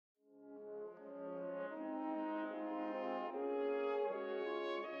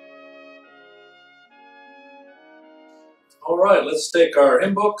All right, let's take our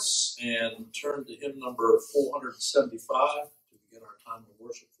hymn books and turn to hymn number 475 to begin our time of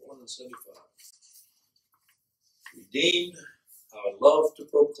worship. 475. Redeemed, how I love to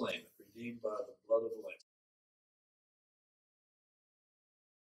proclaim it. Redeemed by the blood of the Lamb.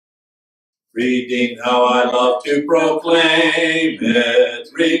 Redeemed, how I love to proclaim it.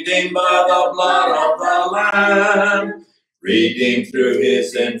 Redeemed by the blood of the Lamb. Redeemed through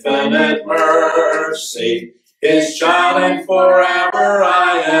his infinite mercy. His child and forever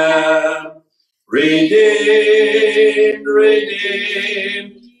I am. Redeemed,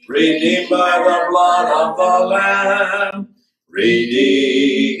 redeemed, redeemed by the blood of the Lamb. Redeemed,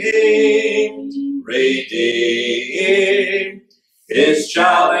 redeemed, his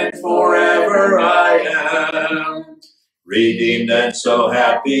child and forever I am. Redeemed and so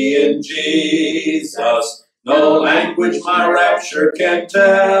happy in Jesus, no language my rapture can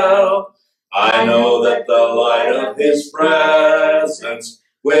tell. I know that the light of his presence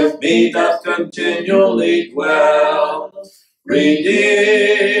with me doth continually dwell.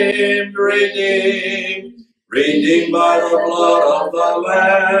 Redeemed, redeemed, redeemed by the blood of the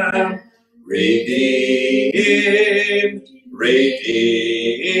Lamb. Redeemed,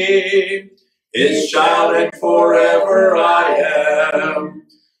 redeemed, his child and forever I am.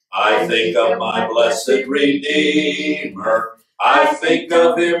 I think of my blessed Redeemer. I think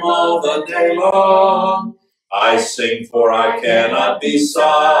of him all the day long. I sing, for I cannot be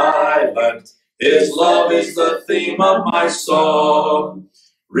silent. His love is the theme of my song.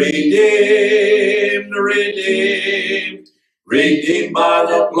 Redeemed, redeemed, redeemed by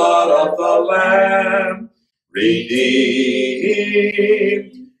the blood of the Lamb. Redeemed,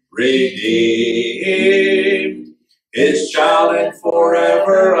 redeemed, his child and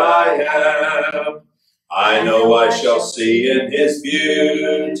forever I am. I know I shall see in his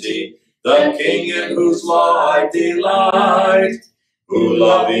beauty the King in whose law I delight, who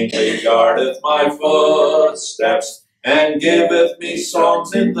lovingly guardeth my footsteps and giveth me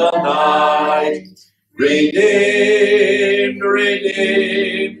songs in the night. Redeemed,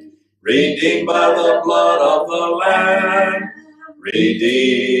 redeemed, redeemed by the blood of the Lamb.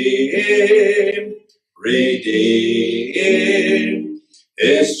 Redeemed, redeemed,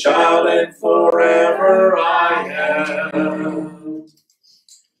 his child and forever I am.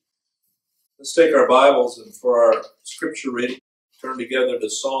 Let's take our Bibles and for our scripture reading, turn together to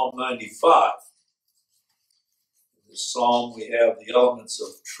Psalm 95. In this psalm we have the elements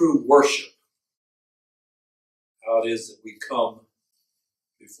of true worship. How it is that we come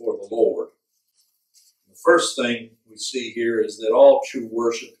before the Lord. The first thing we see here is that all true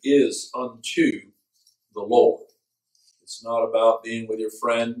worship is unto the Lord. It's not about being with your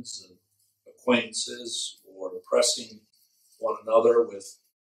friends and acquaintances or impressing one another with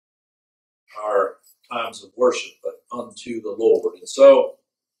our times of worship, but unto the Lord. And so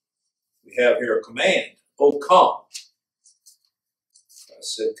we have here a command. Oh, come. I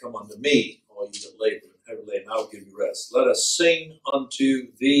said, come unto me, all you that labor and heavy laden, I will give you rest. Let us sing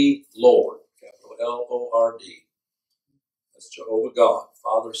unto the Lord. Capital L-O-R-D. That's Jehovah God,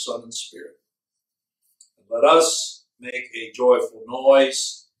 Father, Son, and Spirit. And let us make a joyful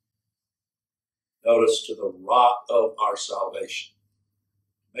noise, notice, to the rock of our salvation.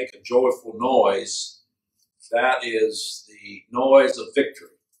 Make a joyful noise, that is the noise of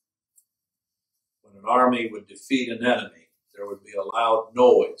victory. When an army would defeat an enemy, there would be a loud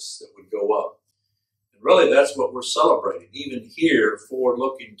noise that would go up. And really that's what we're celebrating, even here, forward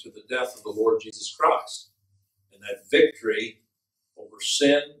looking to the death of the Lord Jesus Christ. And that victory over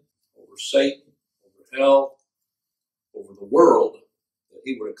sin, over Satan, over hell, over the world that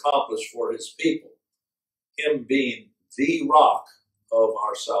he would accomplish for his people, him being the rock of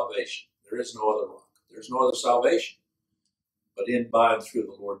our salvation. There is no other rock. There's no other salvation but in, by, and through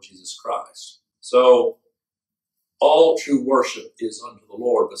the Lord Jesus Christ. So all true worship is unto the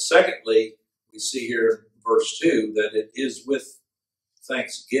Lord. But secondly, we see here in verse 2 that it is with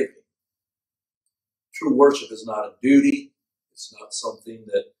thanksgiving. True worship is not a duty. It's not something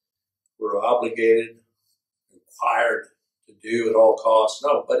that we're obligated, required to do at all costs.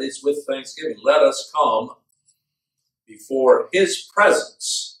 No, but it's with thanksgiving. Let us come before his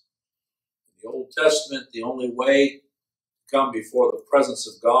presence. In the Old Testament, the only way to come before the presence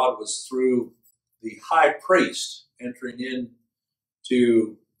of God was through the high priest entering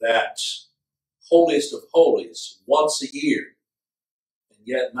into that holiest of holies once a year, and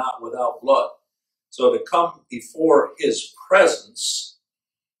yet not without blood. So to come before his presence,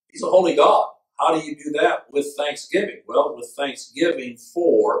 he's a holy God. How do you do that? With thanksgiving. Well, with thanksgiving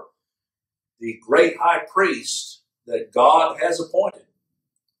for the great high priest that God has appointed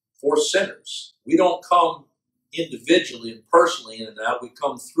for sinners. We don't come individually and personally in and out. We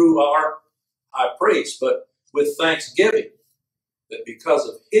come through our high priest, but with thanksgiving that because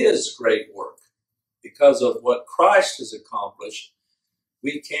of his great work, because of what Christ has accomplished,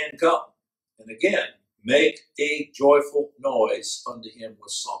 we can come. And again, make a joyful noise unto him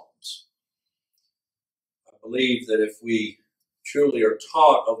with psalms. I believe that if we truly are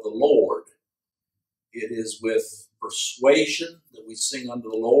taught of the Lord, it is with persuasion that we sing unto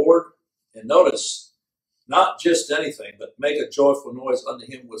the Lord. And notice, not just anything, but make a joyful noise unto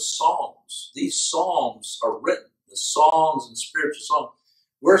him with psalms. These psalms are written, the songs and spiritual songs.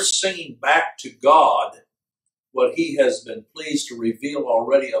 We're singing back to God what he has been pleased to reveal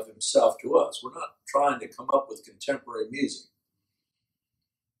already of himself to us. We're not trying to come up with contemporary music.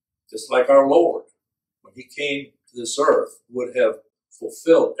 Just like our Lord, when he came to this earth, would have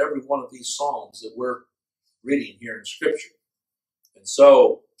fulfilled every one of these songs that we're reading here in Scripture. And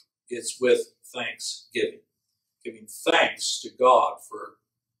so it's with thanksgiving, giving thanks to God for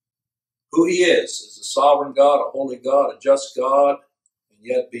who he is as a sovereign God, a holy God, a just God, and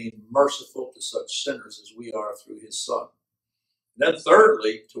yet being merciful to such sinners as we are through his Son. And then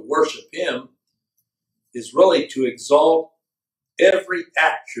thirdly, to worship him is really to exalt every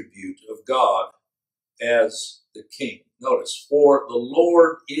attribute of God as the King. Notice, for the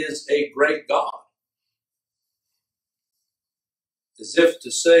Lord is a great God. As if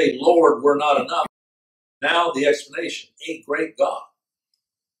to say, Lord, we're not enough. Now the explanation, a great God.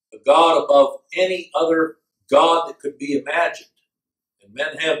 A God above any other God that could be imagined. And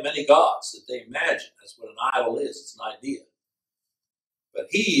men have many gods that they imagine. That's what an idol is. It's an idea. But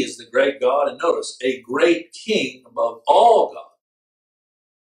he is the great God. And notice, a great King above all gods.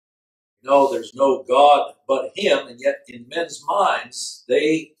 No, there's no God but him. And yet in men's minds,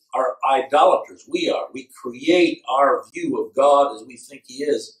 they are idolaters. We are. We create our view of God as we think he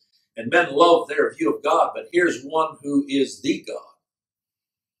is. And men love their view of God. But here's one who is the God.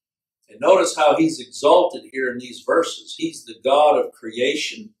 And notice how he's exalted here in these verses. He's the God of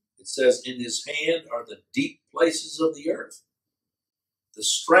creation. It says, in his hand are the deep places of the earth. The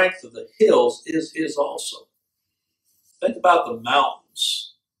strength of the hills is his also. Think about the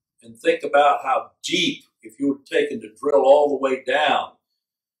mountains and think about how deep, if you were taken to drill all the way down,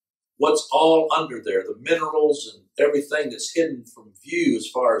 what's all under there, the minerals and everything that's hidden from view as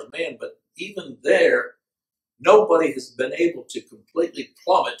far as man. But even there, nobody has been able to completely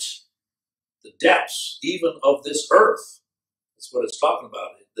plummet the depths even of this earth. That's what it's talking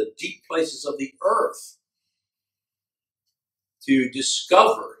about, the deep places of the earth, to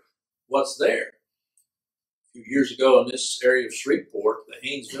discover what's there. A few years ago in this area of Shreveport, the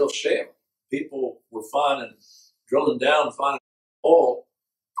Haynesville Shale, people were drilling down, finding oil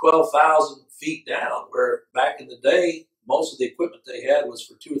 12,000 feet down, where back in the day, most of the equipment they had was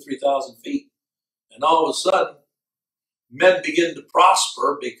for 2,000 or 3,000 feet. And all of a sudden, men begin to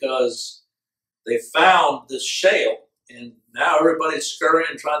prosper because they found this shale, and now everybody's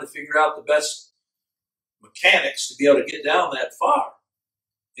scurrying, trying to figure out the best mechanics to be able to get down that far.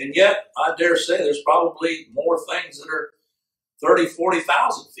 And yet, I dare say there's probably more things that are 30,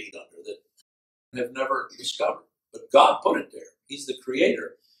 40,000 feet under that have never discovered. But God put it there. He's the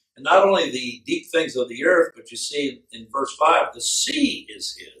creator. And not only the deep things of the earth, but you see in verse 5, the sea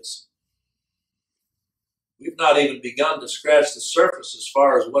is his. We've not even begun to scratch the surface as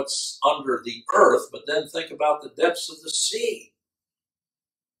far as what's under the earth, but then think about the depths of the sea.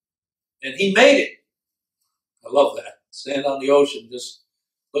 And he made it. I love that. Stand on the ocean, just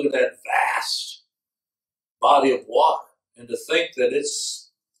look at that vast body of water. And to think that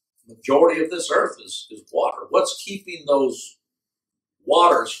it's the majority of this earth is water. What's keeping those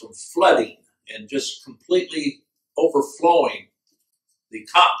waters from flooding and just completely overflowing the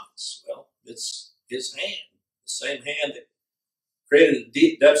continents? Well, it's his hand. The same hand that created the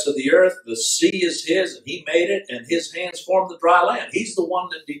deep depths of the earth. The sea is his, and he made it, and his hands formed the dry land. He's the one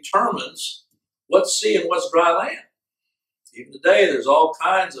that determines what's sea and what's dry land. Even today, there's all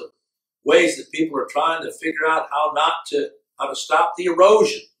kinds of ways that people are trying to figure out how to stop the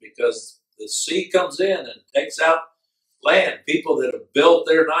erosion, because the sea comes in and takes out land. People that have built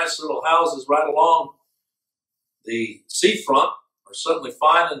their nice little houses right along the seafront are suddenly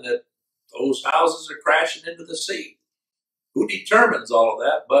finding that those houses are crashing into the sea. Who determines all of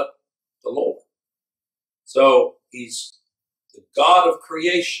that but the Lord? So he's the God of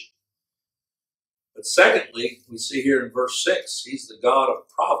creation. But secondly, we see here in verse 6, he's the God of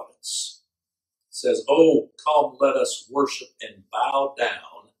providence. It says, oh, come, let us worship and bow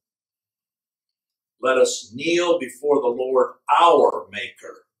down. Let us kneel before the Lord our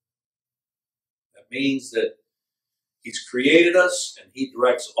Maker. That means that he's created us and he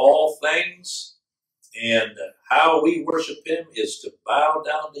directs all things. And how we worship him is to bow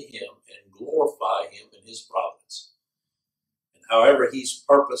down to him and glorify him in his providence. And however he's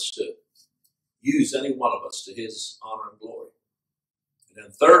purposed to use any one of us to his honor and glory. And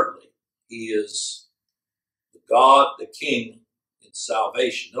then thirdly, he is the God, the King in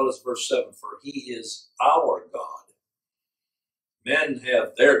salvation. Notice verse 7, for he is our God. Men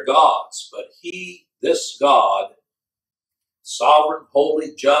have their gods, but he, this God, sovereign,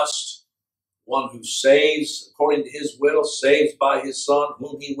 holy, just, one who saves according to his will, saves by his Son,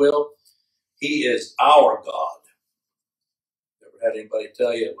 whom he will. He is our God. Ever had anybody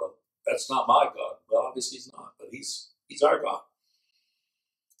tell you, well, that's not my God? Well, obviously he's not, but he's our God.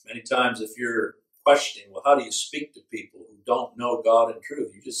 Many times if you're questioning, well, how do you speak to people who don't know God in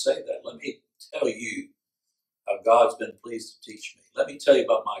truth? You just say that. Let me tell you how God's been pleased to teach me. Let me tell you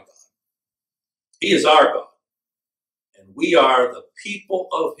about my God. He is our God, and we are the people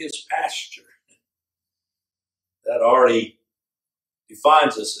of his pasture. That already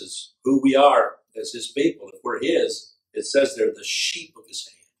defines us as who we are as his people. If we're his, it says they're the sheep of his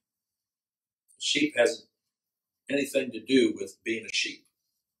hand. The sheep hasn't anything to do with being a sheep.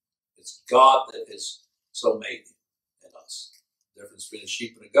 It's God that has so made in us. The difference between a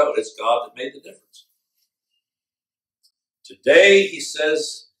sheep and a goat, it's God that made the difference. Today, he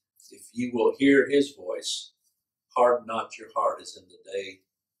says, if you will hear his voice, harden not your heart as in the day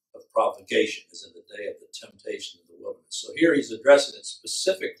of provocation, as in the day of the temptation in the wilderness. So here he's addressing it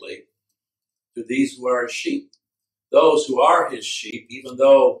specifically to these who are his sheep. Those who are his sheep, even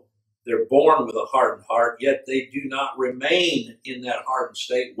though they're born with a hardened heart, yet they do not remain in that hardened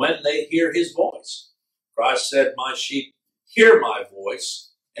state when they hear his voice. Christ said, my sheep hear my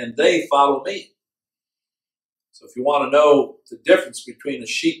voice, and they follow me. So if you want to know the difference between a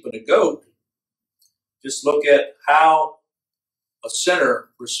sheep and a goat, just look at how a sinner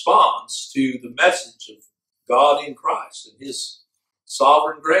responds to the message of God in Christ and his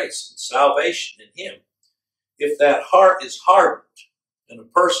sovereign grace and salvation in him. If that heart is hardened and a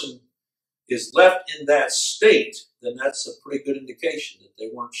person is left in that state, then that's a pretty good indication that they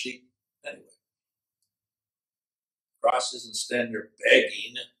weren't sheep anyway. Christ isn't standing there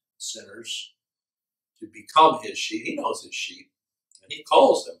begging sinners to become his sheep. He knows his sheep, and he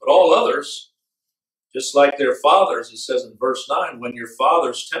calls them. But all others, just like their fathers, he says in verse 9, when your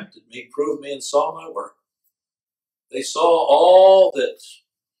fathers tempted me, proved me, and saw my work. They saw all that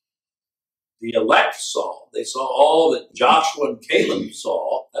the elect saw. They saw all that Joshua and Caleb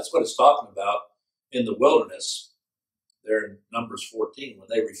saw. That's what it's talking about in the wilderness there in Numbers 14, when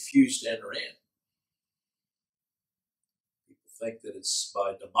they refused to enter in. People think that it's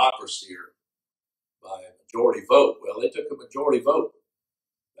by democracy or by a majority vote. Well, they took a majority vote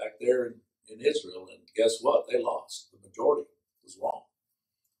back there in Israel, and guess what? They lost. The majority was wrong.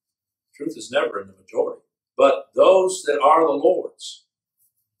 Truth is never in the majority. But those that are the Lord's,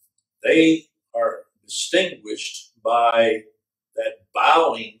 they are distinguished by that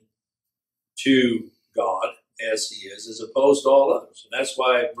bowing to God as he is, as opposed to all others. And that's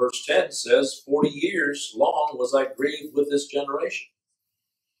why verse 10 says, 40 years long was I grieved with this generation,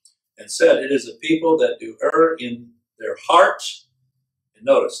 and said, it is a people that do err in their heart. And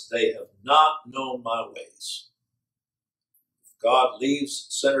notice, they have not known my ways. If God leaves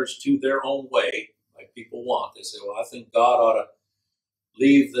sinners to their own way, like people want, they say, well, I think God ought to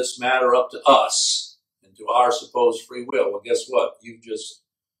leave this matter up to us and to our supposed free will. Well, guess what? You've just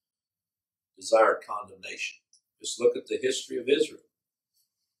desired condemnation. Just look at the history of Israel.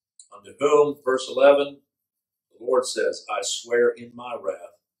 Unto whom, verse 11, the Lord says, I swear in my wrath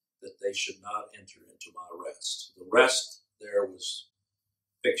that they should not enter into my rest. The rest there was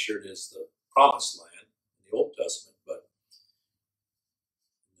pictured as the promised land in the Old Testament, but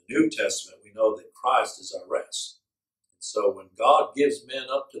in the New Testament we know that Christ is our rest. And so when God gives men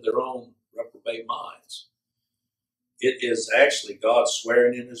up to their own reprobate minds, it is actually God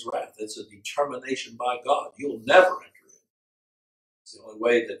swearing in his wrath. It's a determination by God. You'll never enter in. It's the only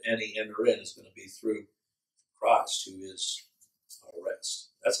way that any enter in is going to be through Christ, who is our rest.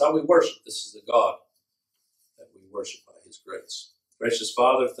 That's how we worship. This is the God that we worship by his grace. Gracious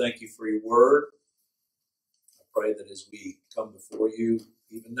Father, thank you for your word. I pray that as we come before you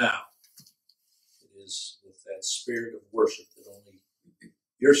even now, it is with that spirit of worship that only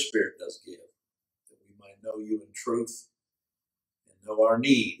your spirit does give, that we might know you in truth and know our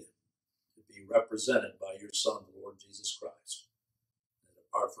need to be represented by your Son, the Lord Jesus Christ. And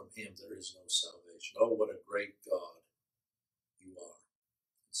apart from him, there is no salvation. Oh, what a great God you are.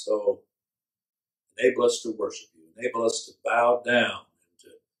 And so enable us to worship you. Enable us to bow down and to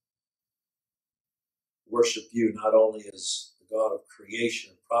worship you not only as the God of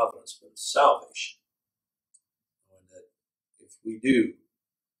creation and providence, but of salvation. we do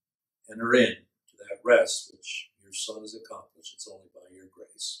enter into that rest which your Son has accomplished, it's only by your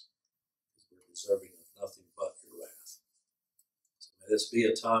grace. We're deserving of nothing but your wrath. So may this be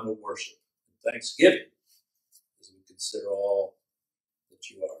a time of worship and thanksgiving as we consider all that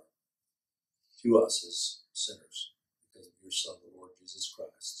you are to us as sinners because of your Son, the Lord Jesus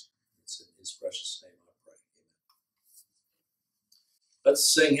Christ. It's in his precious name I pray. Amen.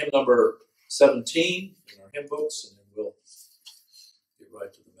 Let's sing hymn number 17 in our hymn books, and then we'll get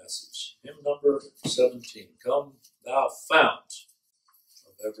right to the message. Hymn number 17. Come, thou fount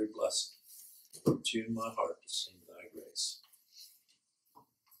of every blessing, tune my heart to sing thy grace.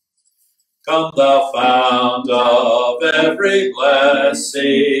 Come, thou fount of every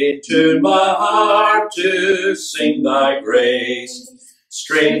blessing, tune my heart to sing thy grace.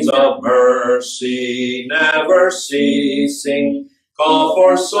 Streams of mercy never ceasing, call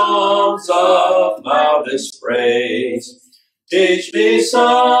for songs of loudest praise. Teach me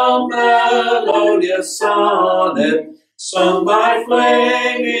some melodious sonnet, sung by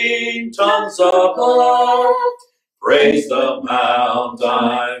flaming tongues above. Praise the mount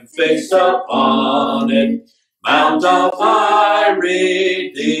I'm fixed upon it, mount of thy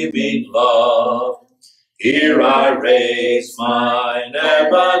redeeming love. Here I raise mine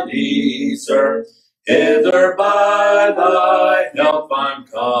Ebenezer, hither by thy help I'm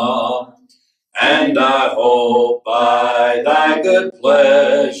come, and I hope by thy good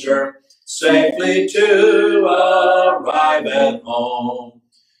pleasure safely to arrive at home.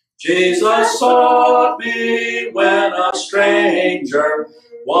 Jesus sought me when a stranger,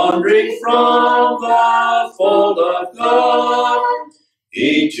 wandering from the fold of God.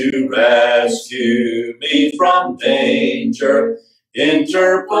 He to rescue me from danger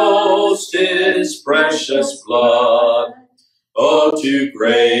interposed his precious blood. Oh, to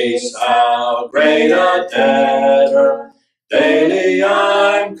grace how great a debtor daily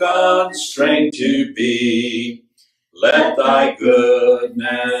I'm constrained to be. Let thy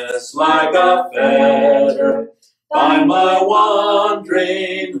goodness like a fetter bind my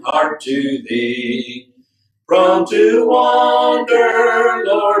wandering heart to thee. Prone to wander,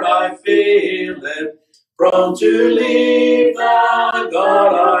 Lord, I feel it, prone to leave the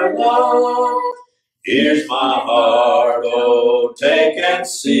God I love. Here's my heart, oh, take and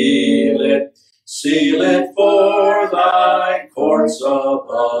seal it for thy courts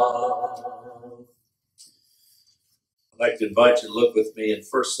above. I'd like to invite you to look with me in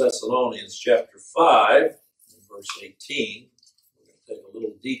 1 Thessalonians chapter 5, verse 18. We're going to take a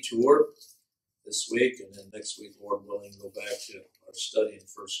little detour this week, and then next week, Lord willing, go back to our study in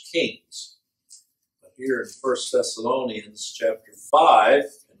 1 Kings. But here in 1 Thessalonians chapter 5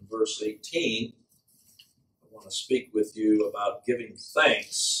 and verse 18, I want to speak with you about giving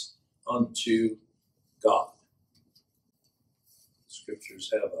thanks unto God. The scriptures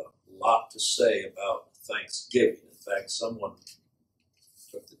have a lot to say about thanksgiving. In fact, someone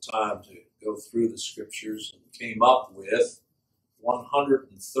took the time to go through the scriptures and came up with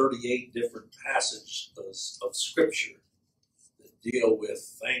 138 different passages of scripture that deal with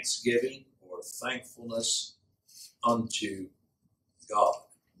thanksgiving or thankfulness unto God.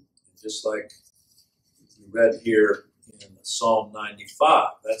 And just like we read here in Psalm 95,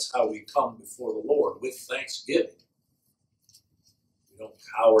 that's how we come before the Lord, with thanksgiving. We don't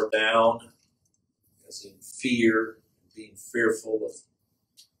cower down as in fear, being fearful of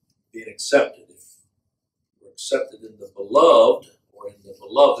being accepted. If we're accepted in the beloved, or in the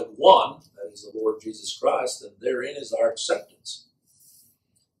beloved one, that is the Lord Jesus Christ, then therein is our acceptance.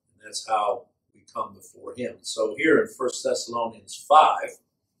 And that's how we come before him. So here in 1 Thessalonians 5,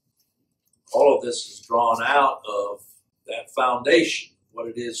 all of this is drawn out of that foundation, what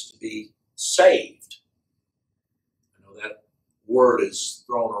it is to be saved. I know that word is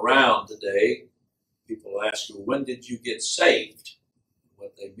thrown around today. People ask you, when did you get saved?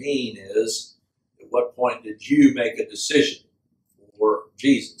 What they mean is, at what point did you make a decision for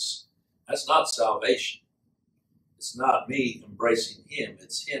Jesus? That's not salvation. It's not me embracing him.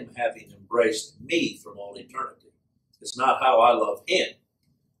 It's him having embraced me from all eternity. It's not how I love him,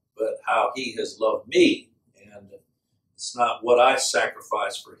 but how he has loved me. And it's not what I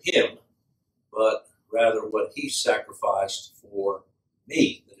sacrifice for him, but rather what he sacrificed for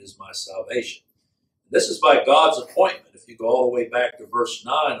me that is my salvation. This is by God's appointment. If you go all the way back to verse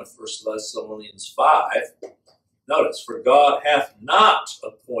 9 of 1 Thessalonians 5, notice, for God hath not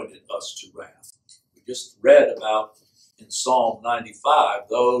appointed us to wrath. We just read about in Psalm 95,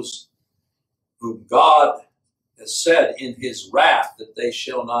 those whom God has said in his wrath that they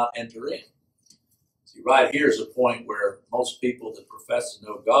shall not enter in. See, right here is a point where most people that profess to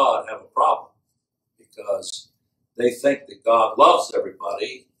know God have a problem, because they think that God loves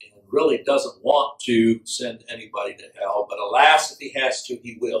everybody and really doesn't want to send anybody to hell, but alas, if he has to,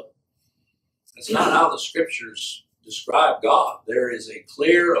 he will. That's not how the scriptures describe God. There is a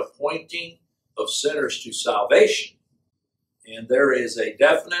clear appointing of sinners to salvation, and there is a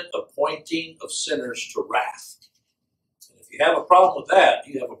definite appointing of sinners to wrath. And if you have a problem with that,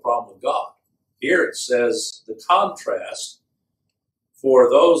 you have a problem with God. Here it says the contrast for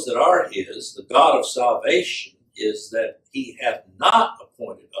those that are his, the God of salvation, is that he hath not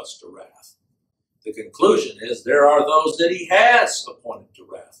appointed us to wrath. The conclusion is there are those that he has appointed to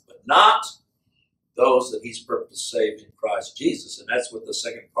wrath, but not those that he's purposed to save in Christ Jesus. And that's what the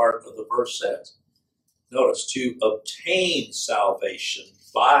second part of the verse says. Notice, to obtain salvation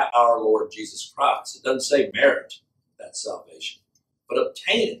by our Lord Jesus Christ. It doesn't say merit that salvation, but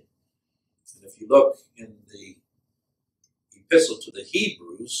obtain it. And if you look in the epistle to the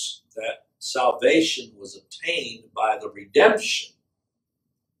Hebrews, that salvation was obtained by the redemption.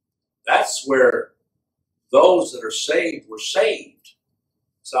 That's where those that are saved were saved.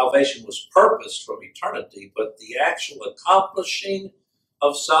 Salvation was purposed from eternity, but the actual accomplishing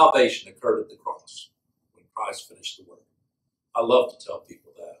of salvation occurred at the cross when Christ finished the work. I love to tell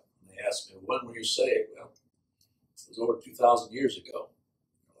people that. When they ask me, when were you saved? Well, it was over 2,000 years ago.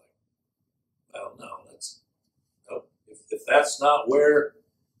 Well, no, if that's not where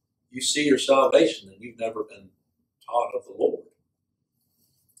you see your salvation, then you've never been taught of the Lord.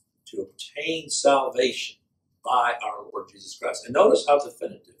 To obtain salvation by our Lord Jesus Christ. And notice how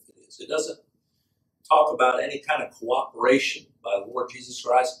definitive it is. It doesn't talk about any kind of cooperation by the Lord Jesus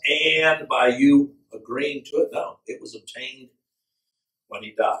Christ and by you agreeing to it. No, it was obtained when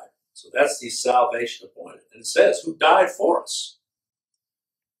he died. So that's the salvation appointed. And it says, who died for us.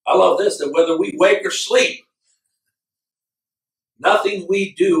 I love this, that whether we wake or sleep, nothing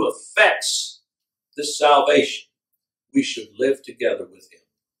we do affects this salvation. We should live together with him.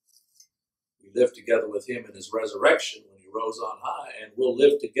 We live together with him in his resurrection when he rose on high, and we'll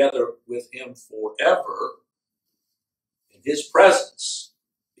live together with him forever in his presence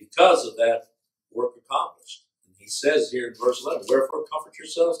because of that work accomplished. And he says here in verse 11, wherefore comfort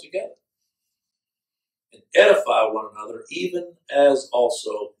yourselves together and edify one another, even as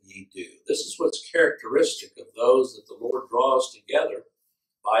also ye do. This is what's characteristic of those that the Lord draws together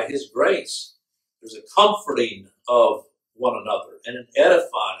by his grace. There's a comforting of one another and an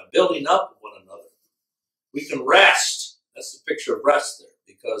edifying, a building up of one another. We can rest. That's the picture of rest there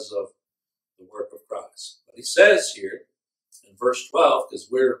because of the work of Christ. But he says here in verse 12, because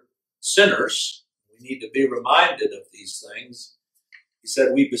we're sinners, we need to be reminded of these things. He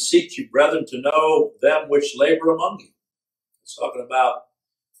said, we beseech you, brethren, to know them which labor among you. It's talking about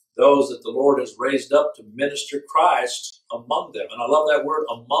those that the Lord has raised up to minister Christ among them. And I love that word,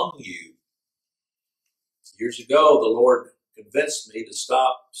 among you. Years ago, the Lord convinced me to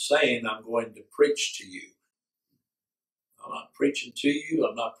stop saying, I'm going to preach to you. I'm not preaching to you.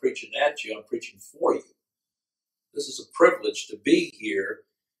 I'm not preaching at you. I'm preaching for you. This is a privilege to be here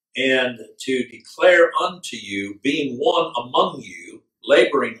and to declare unto you, being one among you,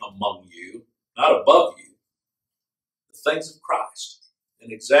 laboring among you, not above you, the things of Christ.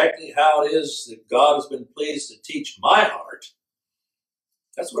 And exactly how it is that God has been pleased to teach my heart.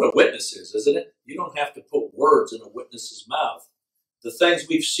 That's what a witness is, isn't it? You don't have to put words in a witness's mouth. The things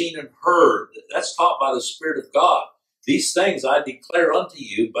we've seen and heard, that's taught by the Spirit of God. These things I declare unto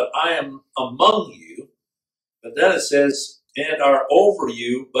you, but I am among you. But then it says, and are over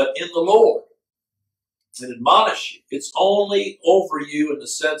you, but in the Lord. And admonish you. It's only over you in the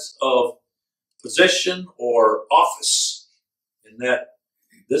sense of position or office. In that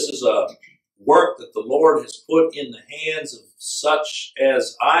this is a work that the Lord has put in the hands of such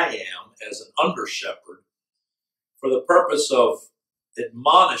as I am, as an under-shepherd, for the purpose of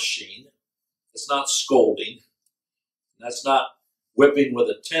admonishing. It's not scolding. That's not whipping with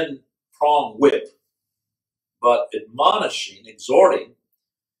a 10-prong whip, but admonishing, exhorting.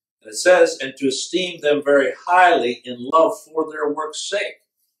 And it says, and to esteem them very highly in love for their work's sake.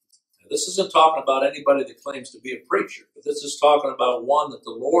 Now, this isn't talking about anybody that claims to be a preacher, but this is talking about one that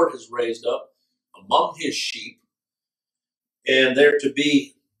the Lord has raised up among his sheep, and they're to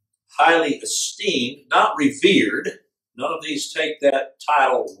be highly esteemed, not revered. None of these take that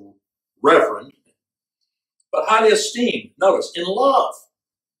title, reverend, but highly esteemed. Notice, in love.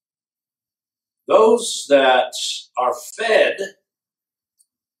 Those that are fed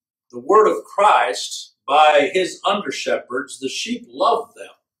the word of Christ by his under-shepherds, the sheep love them.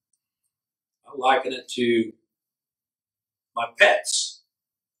 I liken it to my pets.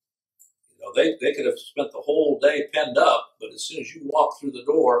 You know, they could have spent the whole day penned up, but as soon as you walk through the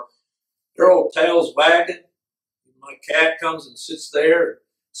door, their old tails wagging, my cat comes and sits there and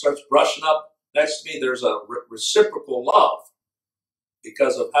starts brushing up next to me, there's a reciprocal love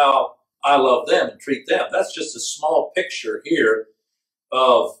because of how I love them and treat them. That's just a small picture here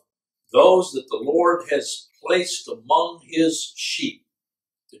of those that the Lord has placed among his sheep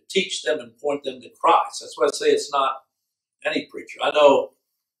to teach them and point them to Christ. That's why I say it's not any preacher. I know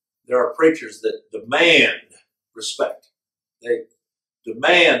there are preachers that demand respect. They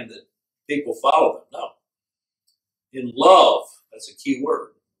demand that people follow them. No. In love, that's a key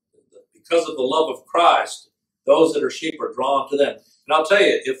word. Because of the love of Christ, those that are sheep are drawn to them. And I'll tell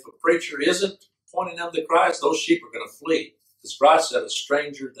you, if a preacher isn't pointing them to Christ, those sheep are going to flee. Because Christ said, a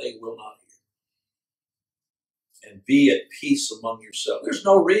stranger they will not hear. And be at peace among yourselves. There's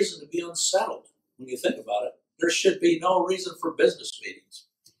no reason to be unsettled when you think about it. There should be no reason for business meetings.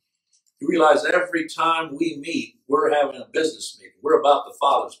 You realize every time we meet, we're having a business meeting. We're about the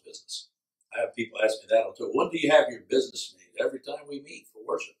Father's business. I have people ask me that all the time. When do you have your business meeting? Every time we meet for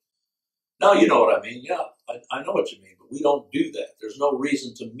worship. No, you know what I mean. Yeah, I know what you mean, but we don't do that. There's no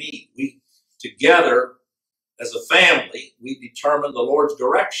reason to meet. We, together, as a family, we determine the Lord's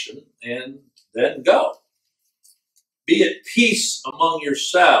direction and then go. Be at peace among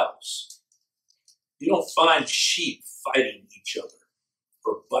yourselves. You don't find sheep fighting each other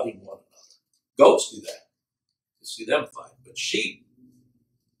or butting one another. Goats do that. You see them fight. But sheep,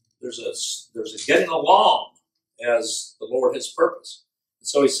 there's a getting along as the Lord has purposed. And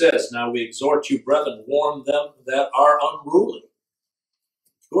so he says, now we exhort you, brethren, warn them that are unruly.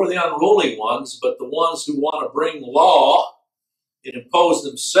 Who are the unruly ones? But the ones who want to bring law and impose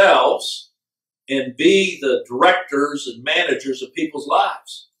themselves and be the directors and managers of people's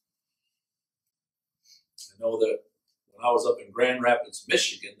lives. I know that when I was up in Grand Rapids,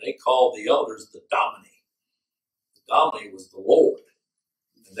 Michigan, they called the elders the dominie. The dominie was the Lord.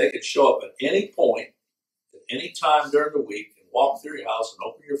 And they could show up at any point, at any time during the week, and walk through your house and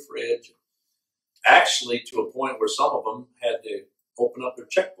open your fridge. Actually, to a point where some of them had to open up their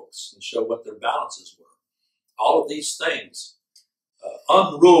checkbooks and show what their balances were. All of these things.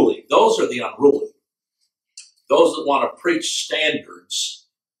 Unruly. Those are the unruly. Those that want to preach standards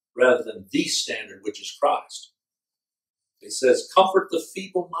rather than the standard, which is Christ. He says, comfort the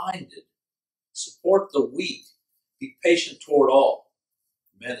feeble-minded. Support the weak. Be patient toward all.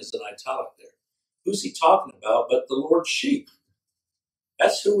 Man is in italic there. Who's he talking about but the Lord's sheep?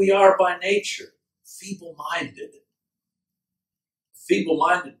 That's who we are by nature. Feeble-minded. A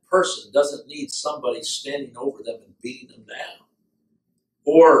feeble-minded person doesn't need somebody standing over them and beating them down.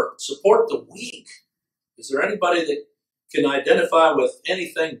 Or support the weak. Is there anybody that can identify with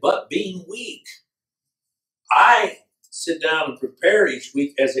anything but being weak? I sit down and prepare each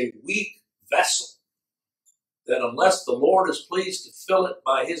week as a weak vessel. That unless the Lord is pleased to fill it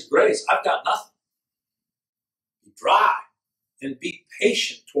by his grace, I've got nothing. Be dry and be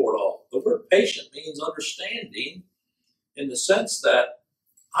patient toward all. The word patient means understanding in the sense that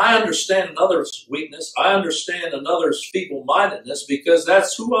I understand another's weakness. I understand another's feeble-mindedness because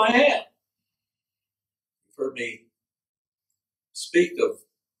that's who I am. You've heard me speak of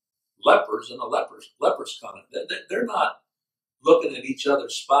lepers and a leper's comment. They're not looking at each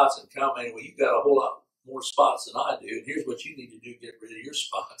other's spots and commenting, well, you've got a whole lot more spots than I do, and here's what you need to do to get rid of your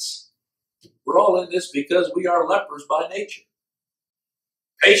spots. We're all in this because we are lepers by nature.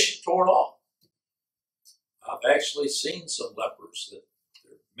 Patient toward all. I've actually seen some lepers that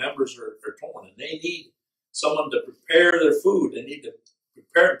their members are torn, and they need someone to prepare their food. They need to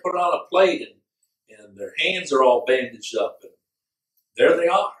prepare and put it on a plate, and their hands are all bandaged up, and there they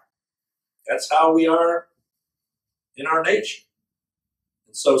are. That's how we are in our nature.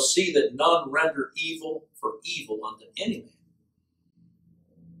 And so see that none render evil for evil unto any man,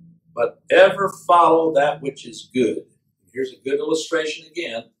 but ever follow that which is good. And here's a good illustration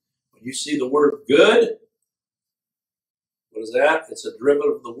again. When you see the word good, what is that? It's a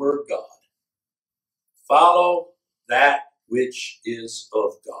derivative of the word God. Follow that which is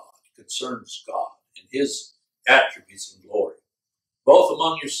of God, concerns God and his attributes and glory, both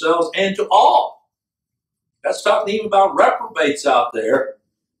among yourselves and to all. That's talking even about reprobates out there.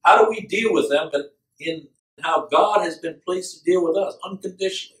 How do we deal with them? But in how God has been pleased to deal with us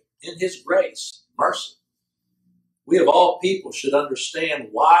unconditionally in his grace, mercy. We of all people should understand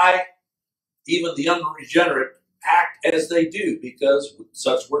why even the unregenerate act as they do, because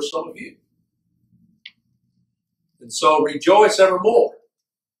such were some of you. And so rejoice evermore.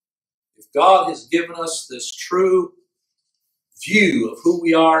 If God has given us this true view of who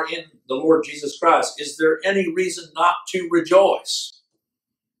we are in the Lord Jesus Christ, is there any reason not to rejoice?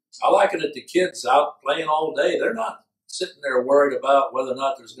 I liken it to kids out playing all day. They're not sitting there worried about whether or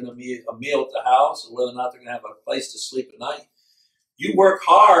not there's going to be a meal at the house or whether or not they're going to have a place to sleep at night. You work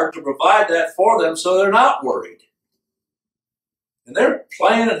hard to provide that for them so they're not worried. And they're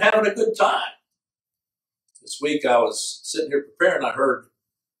playing and having a good time. This week I was sitting here preparing, I heard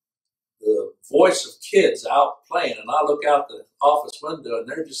the voice of kids out playing, and I look out the office window and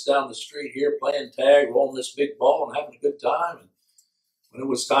they're just down the street here playing tag, rolling this big ball and having a good time. And when it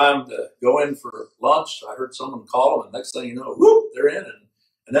was time to go in for lunch, I heard someone call them, and next thing you know, whoop, they're in.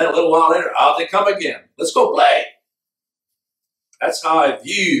 And then a little while later, out they come again. Let's go play. That's how I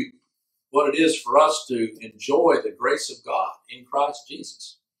view what it is for us to enjoy the grace of God in Christ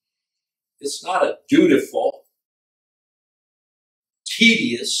Jesus. It's not a dutiful,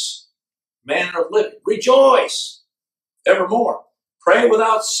 tedious manner of living. Rejoice evermore. Pray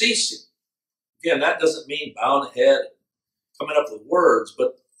without ceasing. Again, that doesn't mean bowing the head, coming up with words,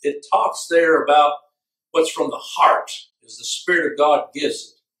 but it talks there about what's from the heart, as the Spirit of God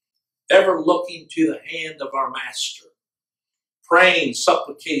gives it. Ever looking to the hand of our Master. Praying,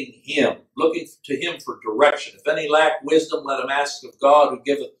 supplicating Him, looking to Him for direction. If any lack wisdom, let him ask of God, who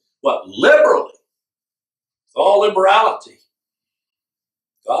giveth what? Liberally. With all liberality.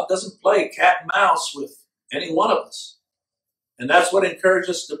 God doesn't play cat and mouse with any one of us. And that's what encourages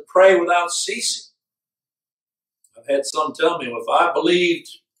us to pray without ceasing. I've had some tell me, well, if I believed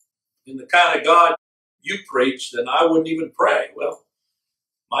in the kind of God you preach, then I wouldn't even pray. Well,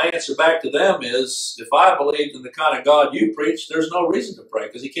 my answer back to them is, if I believed in the kind of God you preach, there's no reason to pray,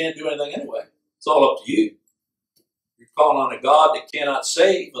 because He can't do anything anyway. It's all up to you. You're calling on a God that cannot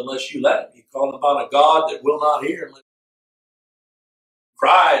save unless you let Him. You're calling upon a God that will not hear unless you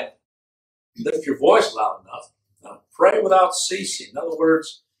cry and lift your voice loud enough. Now, pray without ceasing. In other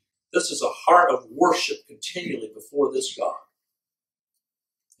words, this is a heart of worship continually before this God.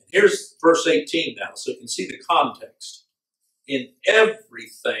 And here's verse 18 now, so you can see the context. In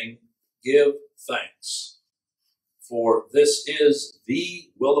everything give thanks, for this is the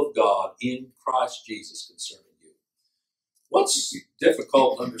will of God in Christ Jesus concerning you. What's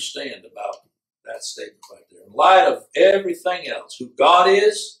difficult to understand about that statement right there? In light of everything else, who God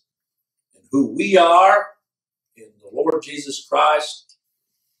is and who we are in the Lord Jesus Christ,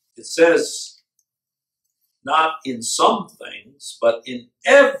 it says not in some things, but in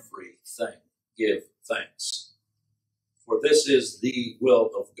everything give thanks. For this is the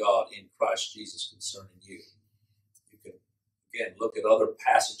will of God in Christ Jesus concerning you. You can, again, look at other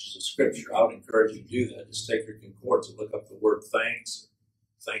passages of Scripture. I would encourage you to do that. Just take your concordance and look up the word thanks,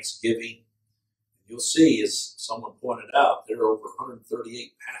 thanksgiving. You'll see, as someone pointed out, there are over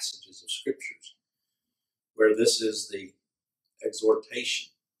 138 passages of Scriptures where this is the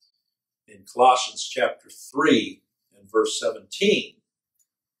exhortation. In Colossians chapter 3 and verse 17,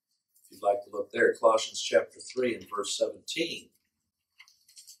 if you'd like to look there, Colossians chapter 3 and verse 17,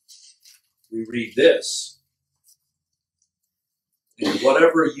 we read this. And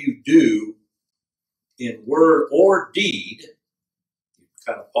whatever you do in word or deed, you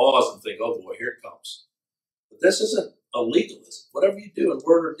kind of pause and think, oh boy, here it comes. But this isn't a legalism. Whatever you do in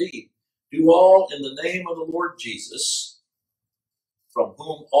word or deed, do all in the name of the Lord Jesus, from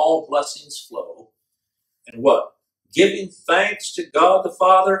whom all blessings flow. And what? Giving thanks to God the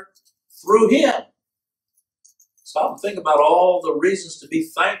Father through Him. Stop and think about all the reasons to be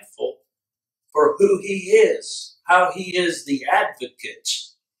thankful for who He is, how He is the advocate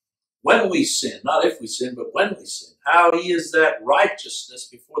when we sin, not if we sin, but when we sin, how He is that righteousness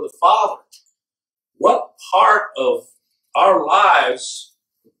before the Father. What part of our lives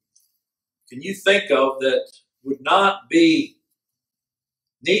can you think of that would not be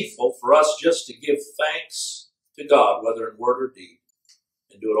needful for us just to give thanks to God, whether in word or deed,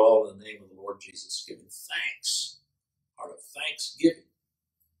 and do it all in the name of the Lord Jesus, giving thanks, heart of thanksgiving.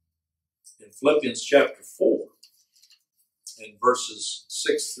 In Philippians chapter 4, in verses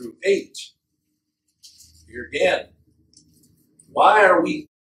 6 through 8, here again, why are we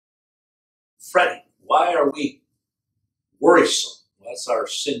fretting? Why are we worrisome? Well, that's our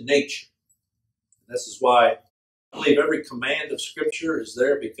sin nature. And this is why I believe every command of Scripture is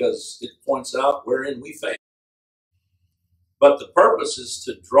there, because it points out wherein we fail. But the purpose is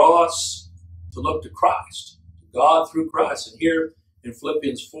to draw us to look to Christ, to God through Christ. And here in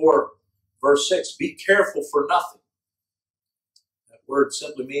Philippians 4, verse 6, be careful for nothing. That word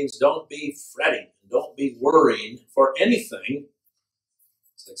simply means don't be fretting, don't be worrying for anything.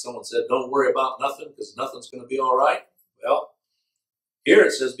 It's like someone said, don't worry about nothing because nothing's going to be all right. Well, here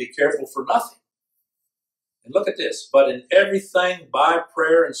it says be careful for nothing. And look at this, but in everything by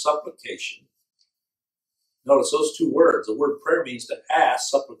prayer and supplication. Notice those two words. The word prayer means to ask.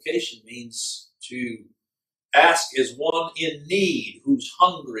 Supplication means to Ask as one in need, who's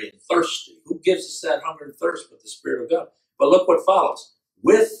hungry and thirsty. Who gives us that hunger and thirst but the Spirit of God? But look what follows.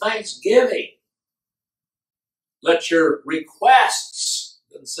 With thanksgiving, let your requests,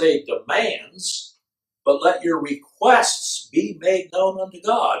 doesn't say demands, but let your requests be made known unto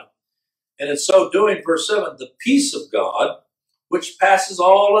God. And in so doing, verse 7, the peace of God, which passes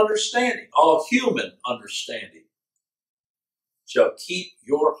all understanding, all human understanding, shall keep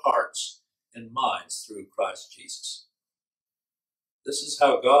your hearts and minds through Christ Jesus. This is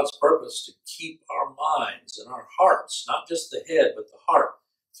how God's purpose, to keep our minds and our hearts, not just the head, but the heart,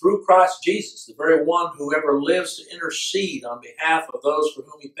 through Christ Jesus, the very one who ever lives to intercede on behalf of those for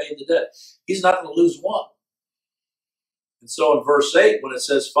whom he paid the debt. He's not going to lose one. And so in verse 8, when it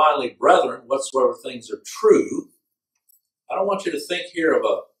says, finally, brethren, whatsoever things are true, I don't want you to think here of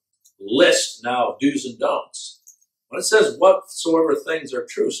a list now of do's and don'ts. When it says whatsoever things are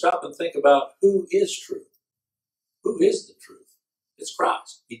true, stop and think about who is true. Who is the truth? It's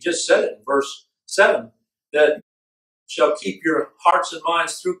Christ. He just said it in verse 7, that shall keep your hearts and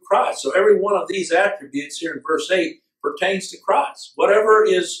minds through Christ. So every one of these attributes here in verse 8 pertains to Christ. Whatever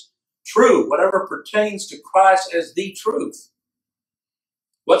is true, whatever pertains to Christ as the truth.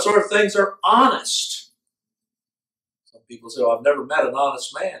 What sort of things are honest? Some people say, well, I've never met an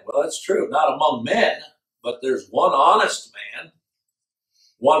honest man. Well, that's true. Not among men, but there's one honest man,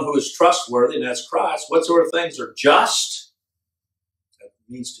 one who is trustworthy, and that's Christ. What sort of things are just? That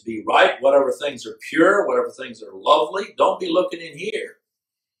means to be right. Whatever things are pure, whatever things are lovely. Don't be looking in here.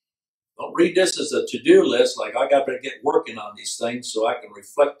 Don't read this as a to-do list, like I got to get working on these things so I can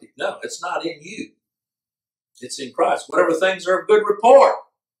reflect it. No, it's not in you. It's in Christ. Whatever things are of good report.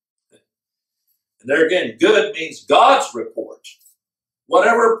 And there again, good means God's report.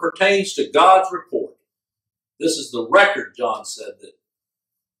 Whatever pertains to God's report. This is the record, John said, that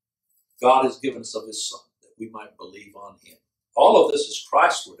God has given us of his Son, that we might believe on him. All of this is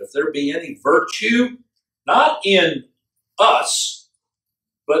Christward. If there be any virtue, not in us,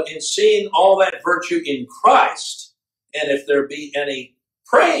 but in seeing all that virtue in Christ, and if there be any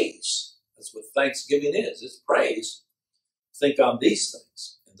praise, that's what thanksgiving is, it's praise, think on these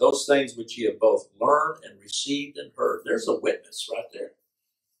things, and those things which ye have both learned and received and heard. There's a witness right there.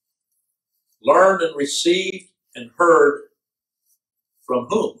 Learned and received and heard from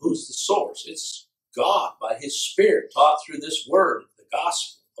whom? Who's the source? It's God by his Spirit, taught through this word, the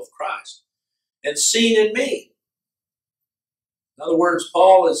gospel of Christ, and seen in me. In other words,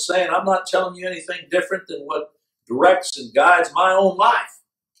 Paul is saying, I'm not telling you anything different than what directs and guides my own life.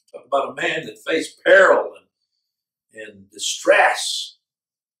 Talk about a man that faced peril and distress,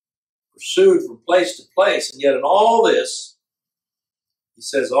 pursued from place to place, and yet in all this, he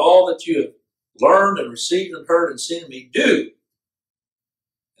says, all that you have learned and received and heard and seen in me, do,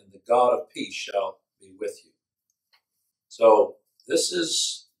 and the God of peace shall be with you. So this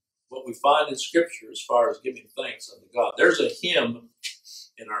is what we find in Scripture as far as giving thanks unto God. There's a hymn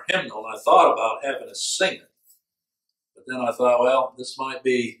in our hymnal, and I thought about having us sing it. But then I thought, well, this might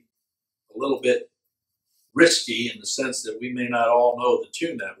be a little bit risky in the sense that we may not all know the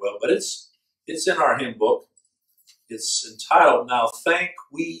tune that well, but it's in our hymn book. It's entitled, Now Thank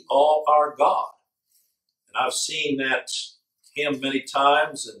We All Our God. And I've seen that hymn many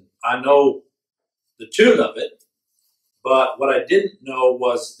times, and I know the tune of it, but what I didn't know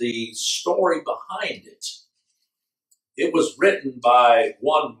was the story behind it. It was written by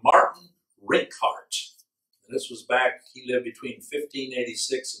one Martin Rinkhart. And this was back, he lived between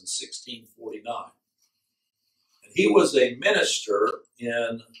 1586 and 1649. And he was a minister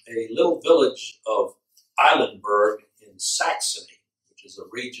in a little village of Eilenburg in Saxony, which is a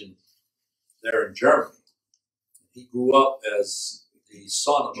region there in Germany. He grew up as the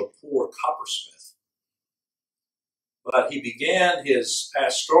son of a poor coppersmith. But he began his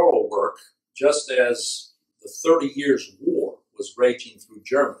pastoral work just as the 30 Years' War was raging through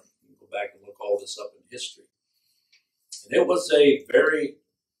Germany. You can go back and look all this up in history. And it was a very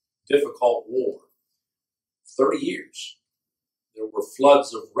difficult war. 30 years. There were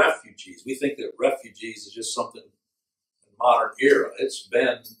floods of refugees. We think that refugees is just something in the modern era. It's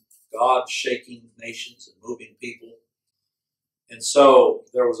been God shaking nations and moving people. And so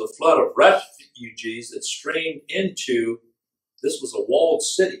there was a flood of refugees that streamed into, this was a walled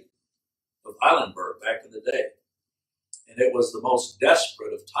city of Eilenburg back in the day. And it was the most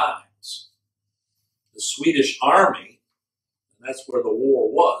desperate of times. The Swedish army, and that's where the war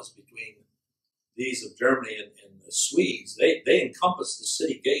was between these of Germany and the Swedes, they encompassed the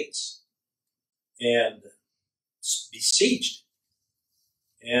city gates and besieged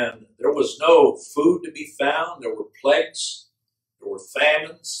it. And there was no food to be found. There were plagues. There were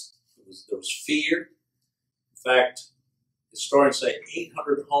famines. There was fear. fact, historians say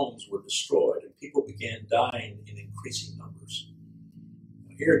 800 homes were destroyed and people began dying in increasing numbers.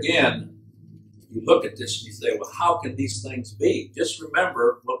 Here again, you look at this and you say, well, how can these things be? Just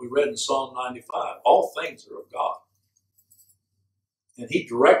remember what we read in Psalm 95. All things are of God. And he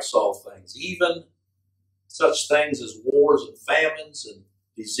directs all things, even such things as wars and famines and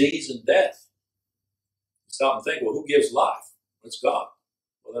disease and death. You stop and think, well, who gives life? It's God.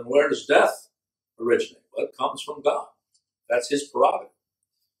 Well, then where does death originate? Well, it comes from God. That's his prerogative.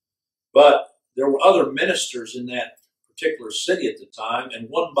 But there were other ministers in that particular city at the time, and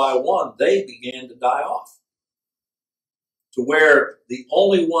one by one, they began to die off, to where the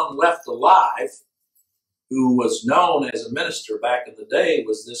only one left alive who was known as a minister back in the day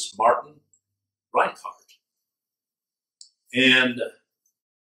was this Martin Reinhardt. And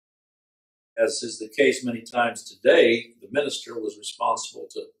as is the case many times today, the minister was responsible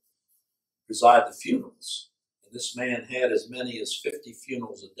to preside the funerals. And this man had as many as 50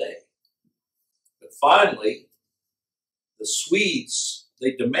 funerals a day. But finally, the Swedes,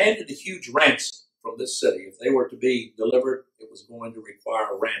 they demanded a huge ransom from this city. If they were to be delivered, it was going to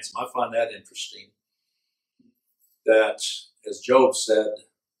require a ransom. I find that interesting, that, as Job said,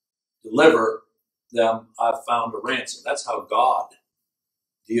 deliver them, I've found a ransom. That's how God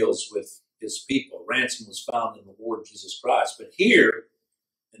deals with his people. Ransom was found in the Lord Jesus Christ. But here,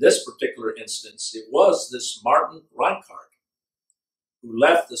 in this particular instance, it was this Martin Reinhardt who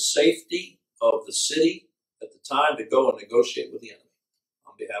left the safety of the city at the time to go and negotiate with the enemy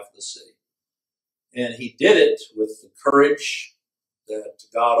on behalf of the city. And he did it with the courage that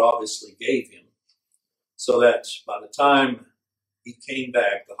God obviously gave him, so that by the time he came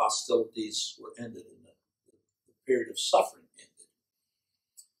back, the hostilities were ended and the period of suffering ended.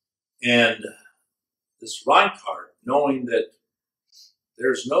 And this Reinhardt, knowing that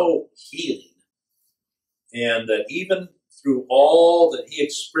there's no healing, and that even through all that he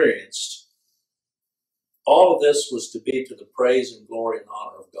experienced, all of this was to be to the praise and glory and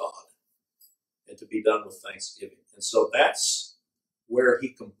honor of God, and to be done with thanksgiving. And so that's where he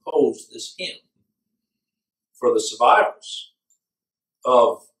composed this hymn for the survivors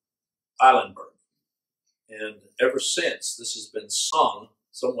of Eilenberg. And ever since, this has been sung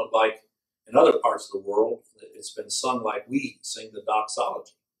somewhat like in other parts of the world. It's been sung like we sing the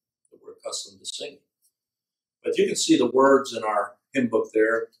doxology that we're accustomed to singing. But you can see the words in our hymn book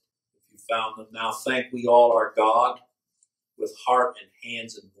there, if you found them. Now thank we all our God with heart and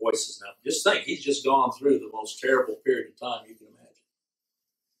hands and voices. Now just think, he's just gone through the most terrible period of time you can imagine.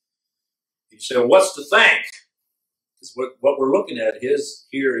 You say, well, what's to thank? Because what we're looking at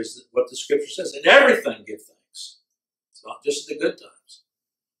here is what the scripture says. In everything give thanks. It's not just the good times.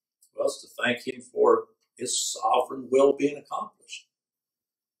 Well, it's to thank him for his sovereign will being accomplished.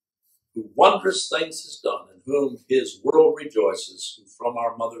 Who wondrous things has done, in whom his world rejoices, who from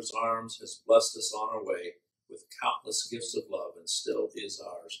our mother's arms has blessed us on our way with countless gifts of love, and still is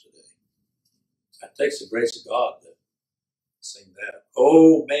ours today. That takes the grace of God to sing that.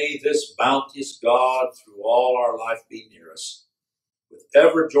 Oh, may this bounteous God through all our life be near us, with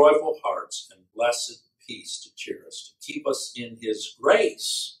ever joyful hearts and blessed peace to cheer us, to keep us in his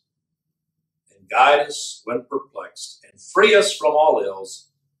grace, and guide us when perplexed, and free us from all ills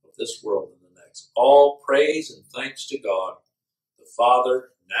of this world and the next. All praise and thanks to God, the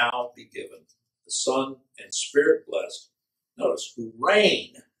Father, now be given, the Son and Spirit blessed. Notice, who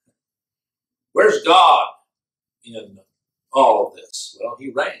reign. Where's God in all of this? Well, he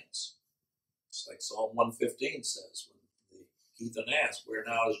reigns. It's like Psalm 115 says, when the heathen ask, where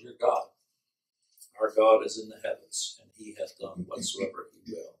now is your God? Our God is in the heavens, and he hath done whatsoever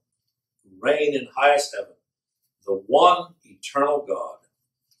he will. Who reign in highest heaven, the one eternal God,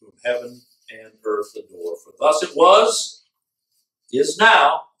 whom heaven and earth adore. For thus it was, is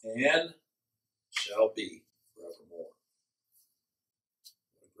now, and shall be forevermore.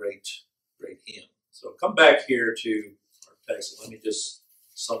 A great, great hymn. So come back here to our text. Let me just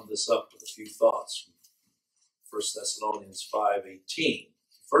sum this up with a few thoughts from 1 Thessalonians 5:18.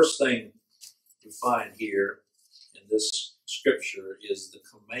 The first thing we find here in this scripture is the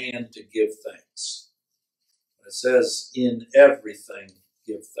command to give thanks. It says, in everything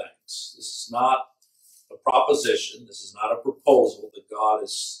give thanks. This is not a proposition. This is not a proposal that God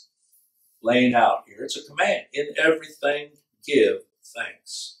is laying out here. It's a command. In everything give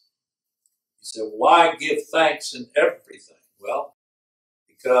thanks. You say, why give thanks in everything? Well,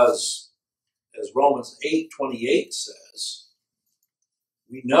 because as Romans 8:28 says,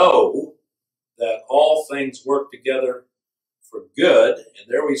 we know that all things work together for good. And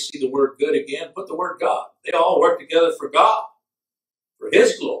there we see the word good again. Put the word God. They all work together for God, for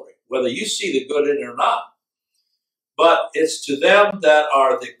his glory, whether you see the good in it or not. but it's to them that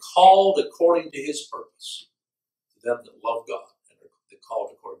are the called according to his purpose. To them that love God and are the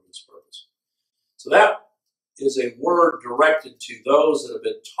called according to his purpose. So that is a word directed to those that have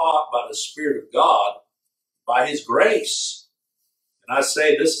been taught by the Spirit of God by his grace. And I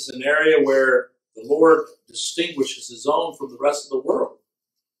say this is an area where the Lord distinguishes his own from the rest of the world.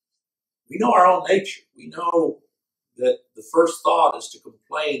 We know our own nature. We know that the first thought is to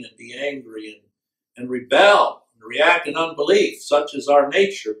complain and be angry and rebel and react in unbelief. Such is our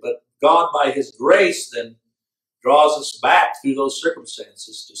nature. But God, by his grace, then draws us back through those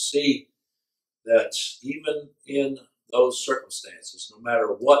circumstances to see that even in those circumstances, no matter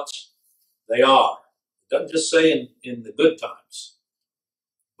what they are, it doesn't just say in the good times,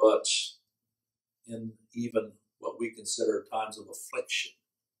 but in even what we consider times of affliction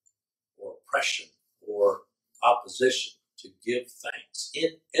or oppression or opposition, to give thanks in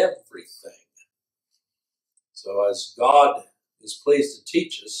everything. So as God is pleased to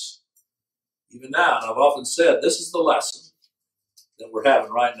teach us, even now, and I've often said, this is the lesson that we're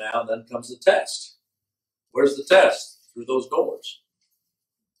having right now, and then comes the test. Where's the test? Through those doors.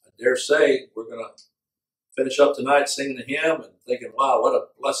 I dare say we're going to finish up tonight singing a hymn and thinking, wow, what a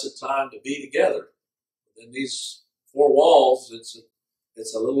blessed time to be together. In these four walls, it's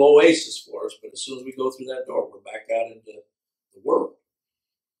a little oasis for us, but as soon as we go through that door, we're back out into the world.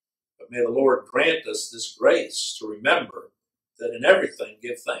 But may the Lord grant us this grace to remember that in everything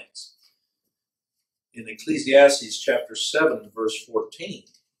give thanks. In Ecclesiastes chapter 7, verse 14,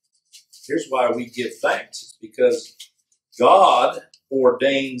 here's why we give thanks. It's because God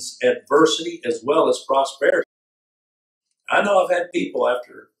ordains adversity as well as prosperity. I know I've had people,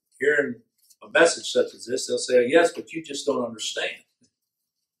 after hearing a message such as this, they'll say, yes, but you just don't understand.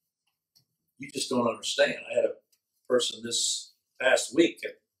 You just don't understand. I had a person this past week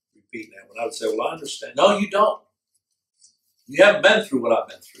kept repeating that when I would say, well, I understand. No, you don't. You haven't been through what I've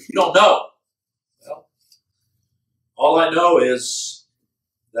been through. You don't know. Well, all I know is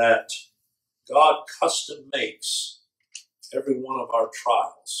that God custom makes every one of our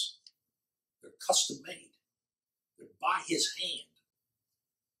trials. They're custom made. They're by his hand.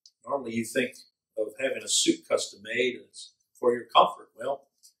 Normally you think of having a suit custom made as for your comfort. Well,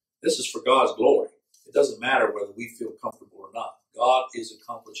 this is for God's glory. It doesn't matter whether we feel comfortable or not. God is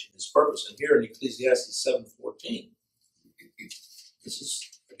accomplishing his purpose. And here in Ecclesiastes 7:14, this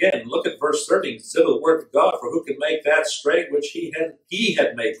is, again, look at verse 13. Consider the work of God, for who can make that straight which he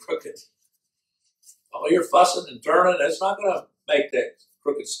had made crooked? All your fussing and turning, that's not going to make that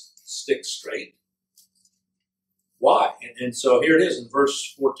crooked stick straight. Why? And so here it is in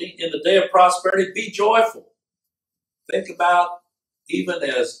verse 14. In the day of prosperity, be joyful. Think about, even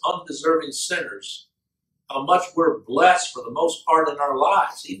as undeserving sinners, how much we're blessed for the most part in our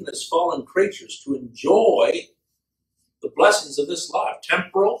lives, even as fallen creatures, to enjoy the blessings of this life,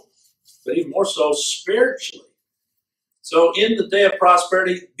 temporal, but even more so spiritually. So in the day of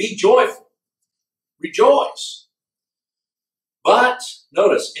prosperity, be joyful. Rejoice. But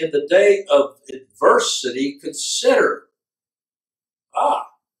notice, in the day of adversity, consider.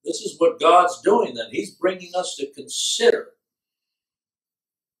 This is what God's doing then. He's bringing us to consider.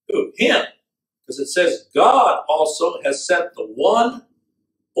 Who? Him. Because it says God also has set the one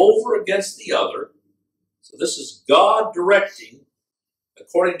over against the other. So this is God directing,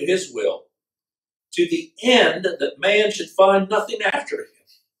 according to his will, to the end that man should find nothing after him.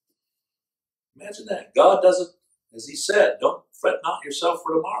 Imagine that. God doesn't, as he said, don't fret not yourself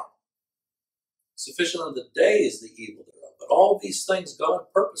for tomorrow. Sufficient unto the day is the evil thereof. But all these things God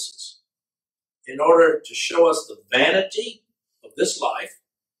purposes in order to show us the vanity of this life.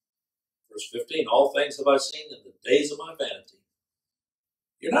 Verse 15, all things have I seen in the days of my vanity.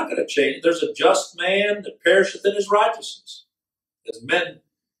 You're not going to change. There's a just man that perisheth in his righteousness, as men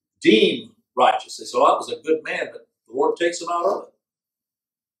deem righteous. They say, oh, that was a good man, but the Lord takes him out of it.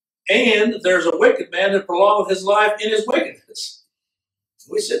 And there's a wicked man that prolongeth his life in his wickedness.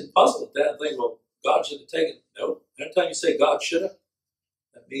 We sit and puzzle at that and think, well, God should have taken it. No. Every time you say God should have,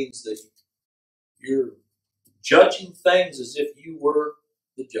 that means that you're judging things as if you were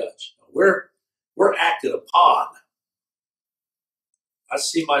the judge. We're acted upon. I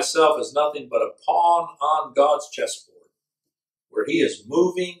see myself as nothing but a pawn on God's chessboard, where he is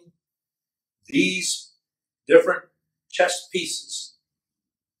moving these different chess pieces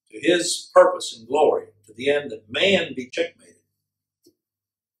to his purpose and glory, to the end that man be checkmated, and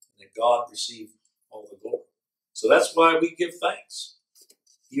that God receive all the glory. So that's why we give thanks.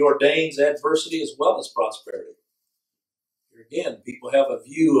 He ordains adversity as well as prosperity. Here again, people have a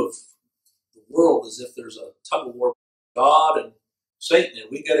view of the world as if there's a tug of war between God and Satan and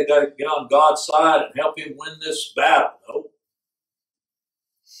we got to get on God's side and help him win this battle. No.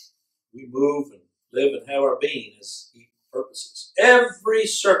 We move and live and have our being as he purposes. Every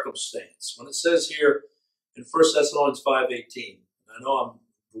circumstance. When it says here in 1 Thessalonians 5:18, I know I'm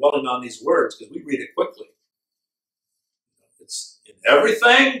dwelling on these words because we read it quickly. It's in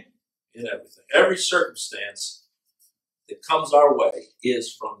everything, every circumstance that comes our way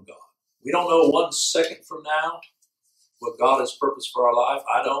is from God. We don't know 1 second from now what God has purposed for our life.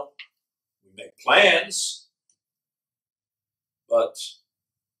 I don't. We make plans, but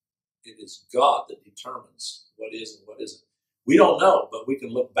it is God that determines what is and what isn't. We don't know, but we can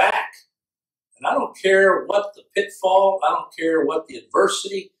look back. And I don't care what the pitfall, I don't care what the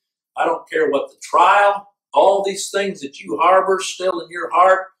adversity, I don't care what the trial, all these things that you harbor still in your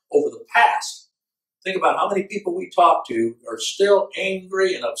heart over the past. Think about how many people we talk to are still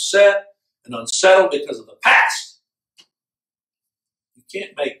angry and upset and unsettled because of the past. You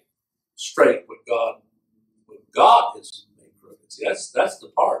can't make straight what God has made crooked. See, that's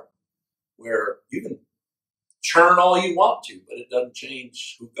the part where you can churn all you want to, but it doesn't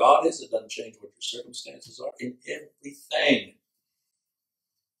change who God is. It doesn't change what your circumstances are. In everything,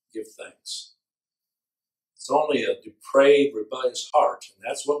 give thanks. It's only a depraved, rebellious heart, and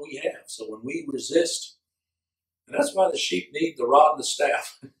that's what we have. So when we resist, and that's why the sheep need the rod and the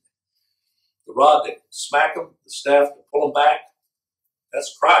staff. The rod to smack them, the staff to pull them back.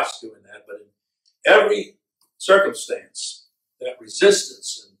 That's Christ doing that. But in every circumstance, that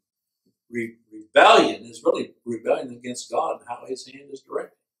resistance and rebellion is really rebellion against God and how his hand is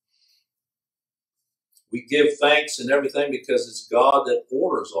directed. We give thanks in everything because it's God that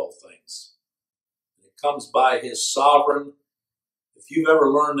orders all things. It comes by his sovereign. If you've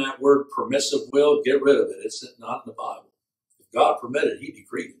ever learned that word permissive will, get rid of it. It's not in the Bible. If God permitted it, he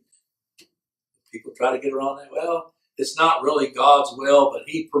decreed it. People try to get around that. Well, it's not really God's will, but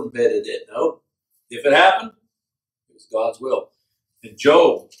he permitted it. No. If it happened, it was God's will. In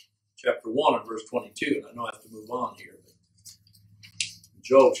Job, chapter 1 and verse 22, and I know I have to move on here, but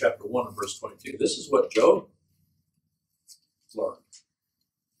Job chapter 1 and verse 22, this is what Job learned.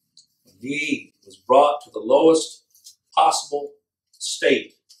 When he was brought to the lowest possible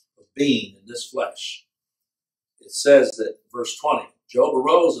state of being in this flesh, it says that, verse 20, Job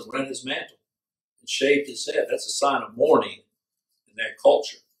arose and rent his mantle and shaved his head. That's a sign of mourning in that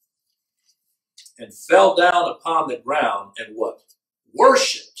culture. And fell down upon the ground and what?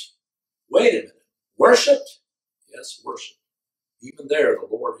 Worshipped. Wait a minute. Worshipped? Yes, worshipped. Even there,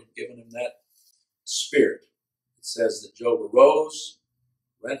 the Lord had given him that spirit. It says that Job arose,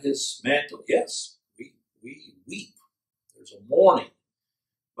 rent his mantle. Yes, we weep. There's a mourning,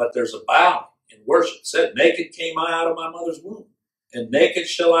 but there's a bowing in worship. It said, naked came I out of my mother's womb, and naked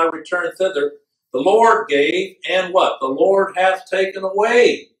shall I return thither. The Lord gave, and what? The Lord hath taken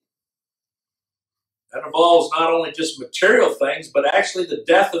away. That involves not only just material things, but actually the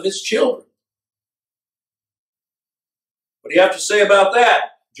death of his children. What do you have to say about that,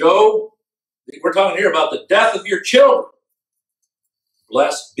 Job? We're talking here about the death of your children.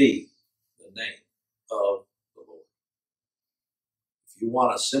 Blessed be the name of the Lord. If you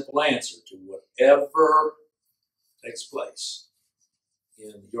want a simple answer to whatever takes place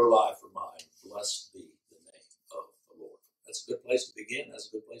in your life or mine, blessed be the name of the Lord. That's a good place to begin. That's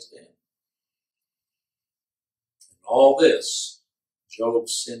a good place to end. In all this, Job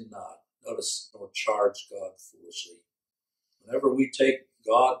sinned not. Notice, nor charged God foolishly. Whenever we take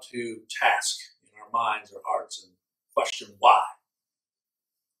God to task in our minds or hearts and question why,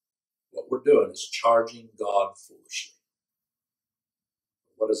 what we're doing is charging God foolishly.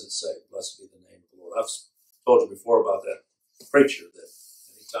 What does it say? Blessed be the name of the Lord. I've told you before about that preacher that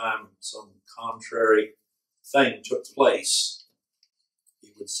anytime some contrary thing took place,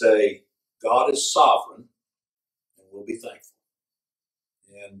 he would say, God is sovereign and we'll be thankful.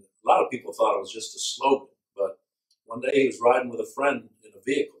 And a lot of people thought it was just a slogan, but one day he was riding with a friend in a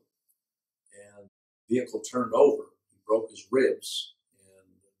vehicle, and the vehicle turned over. He broke his ribs, and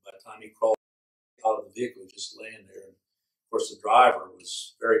by the time he crawled out of the vehicle, he was just laying there. And of course, the driver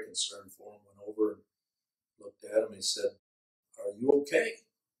was very concerned for him, went over and looked at him, and he said, "Are you okay?"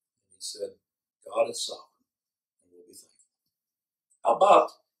 And he said, "God is sovereign, and we'll be thankful." How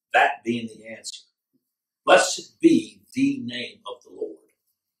about that being the answer? Blessed be the name of the Lord.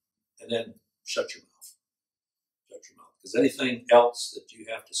 And then shut your mouth. Because anything else that you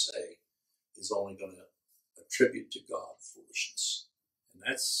have to say is only going to attribute to God foolishness. And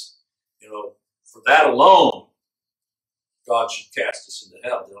that's, for that alone, God should cast us into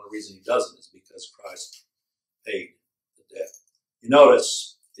hell. The only reason he doesn't is because Christ paid the debt. You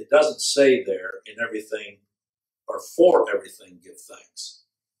notice, it doesn't say there in everything, or for everything give thanks.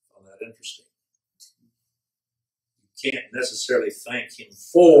 I found that interesting. You can't necessarily thank him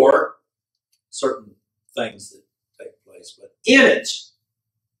for certain things that take place, but in it,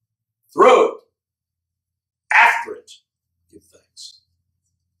 through it, after it, give thanks.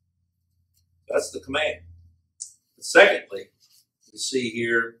 That's the command. But secondly, we see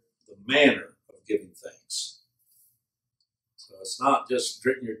here the manner of giving thanks. So it's not just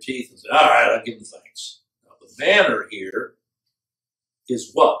gritting your teeth and say, all right, I'll give him thanks. Now, the manner here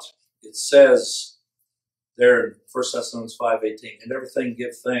is what? It says there in 1 Thessalonians 5:18, and everything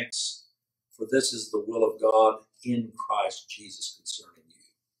give thanks, for this is the will of God in Christ Jesus concerning you.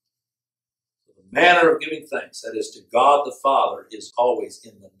 So the manner of giving thanks, that is to God the Father, is always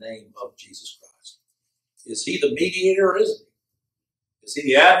in the name of Jesus Christ. Is he the mediator or isn't he? Is he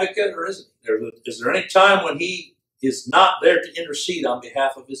the advocate or isn't he? Is there any time when he is not there to intercede on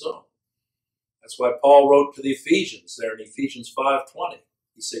behalf of his own? That's why Paul wrote to the Ephesians there in Ephesians 5:20.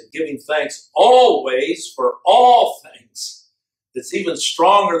 He said, giving thanks always for all things. It's even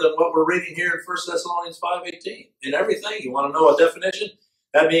stronger than what we're reading here in 1 Thessalonians 5:18. In everything, you want to know a definition?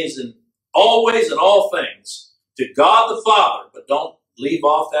 That means in always and all things, to God the Father, but don't leave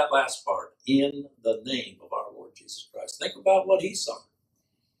off that last part, in the name of our Lord Jesus Christ. Think about what he suffered.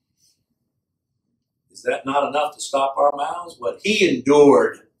 Is that not enough to stop our mouths? What he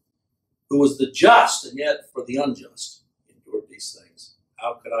endured, who was the just, and yet for the unjust, endured these things.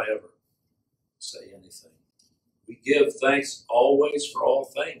 How could I ever say anything? We give thanks always for all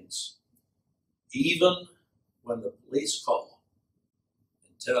things, even when the police call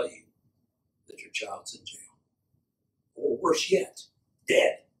and tell you that your child's in jail. Or worse yet,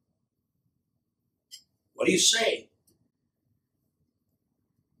 dead. What do you say?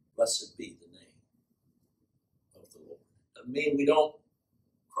 Blessed be the name of the Lord. Doesn't mean we don't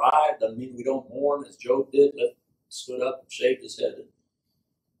cry. Doesn't mean we don't mourn, as Job did. Stood up and shaved his head and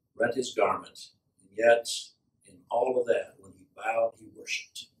rent his garment. And yet, in all of that, when he bowed, he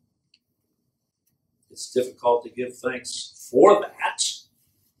worshipped. It's difficult to give thanks for that.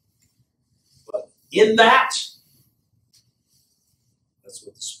 But in that, that's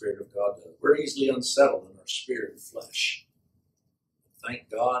what the Spirit of God does. We're easily unsettled in our spirit and flesh. Thank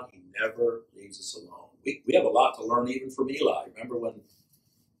God he never leaves us alone. We have a lot to learn even from Eli. Remember when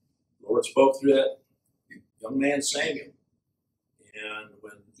the Lord spoke through that young man Samuel? And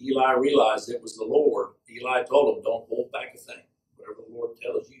when Eli realized it was the Lord, Eli told him, don't hold back a thing. Whatever the Lord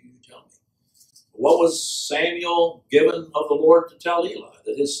tells you, you tell me. What was Samuel given of the Lord to tell Eli?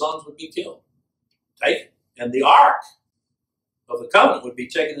 That his sons would be killed. Taken. And the ark of the covenant would be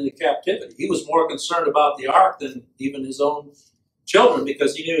taken into captivity. He was more concerned about the ark than even his own children,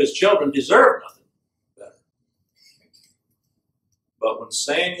 because he knew his children deserved nothing better. But when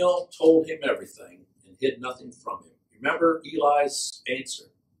Samuel told him everything and hid nothing from him, remember Eli's answer?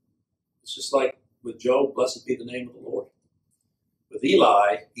 It's just like with Job, blessed be the name of the Lord. With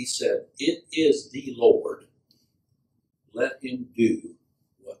Eli, he said, it is the Lord. Let him do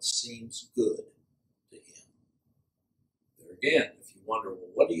what seems good to him. There again, if you wonder,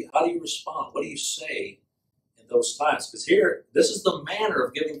 well, how do you respond? What do you say in those times? Because here, this is the manner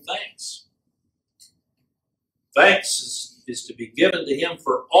of giving thanks. Thanks is to be given to him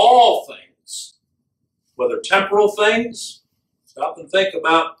for all things, whether temporal things. Stop and think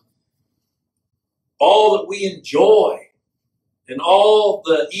about all that we enjoy and all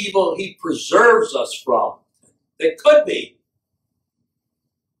the evil he preserves us from that could be,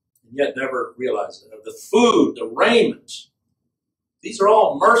 and yet never realize it. The food, the raiment, these are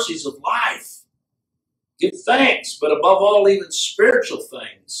all mercies of life. Give thanks, but above all, even spiritual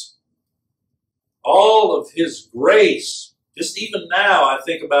things. All of his grace. Just even now, I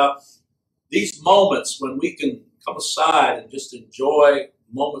think about these moments when we can come aside and just enjoy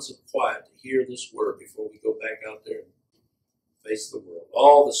moments of quiet to hear this word before we go back out there and face the world.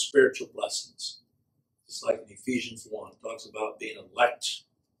 All the spiritual blessings. Just like in Ephesians 1, it talks about being elect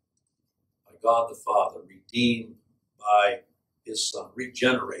by God the Father, redeemed by his Son,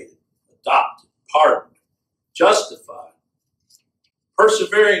 regenerated, adopted, pardoned, justified,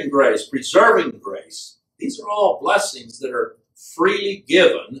 persevering grace, preserving grace. These are all blessings that are freely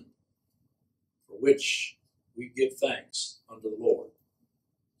given, for which we give thanks unto the Lord.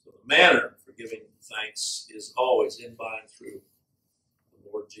 So the manner for giving thanks is always in, by, and through the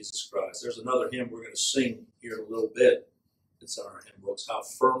Lord Jesus Christ. There's another hymn we're going to sing here in a little bit. It's on our hymn books. How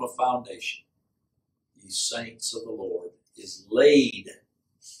firm a foundation, ye saints of the Lord, is laid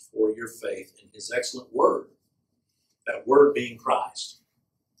for your faith in his excellent word. That word being Christ.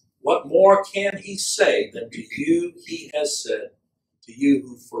 What more can he say than to you he has said, to you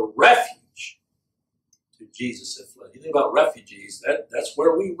who for refuge, to Jesus have fled. You think about refugees, that's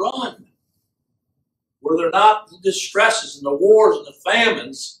where we run. Were there not the distresses and the wars and the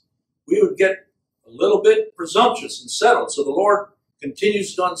famines, we would get a little bit presumptuous and settled. So the Lord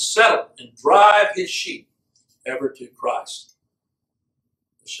continues to unsettle and drive his sheep ever to Christ,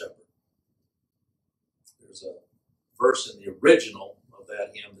 the shepherd. There's a verse in the original of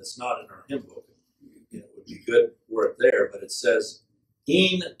that hymn that's not in our hymn book. It would be good were it there, but it says,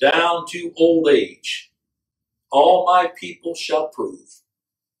 "E'en down to old age, all my people shall prove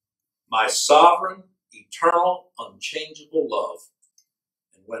my sovereign, eternal, unchangeable love.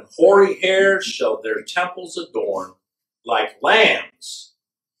 And when hoary hairs shall their temples adorn, like lambs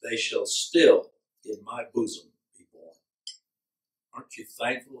they shall still in my bosom be born." Aren't you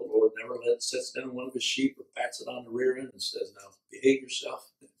thankful the Lord never sets down one of his sheep or pats it on the rear end and says, "Now behave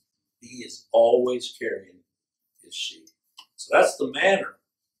yourself"? He is always carrying his sheep. So that's the manner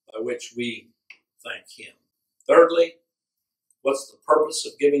by which we thank him. Thirdly, what's the purpose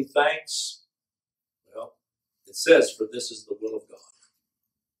of giving thanks? Well, it says, "For this is the will of God."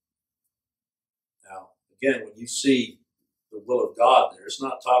 Now, again, when you see the will of God there, it's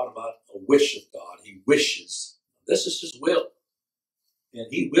not talking about a wish of God. He wishes. This is his will.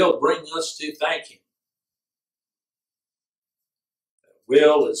 And he will bring us to thank him. That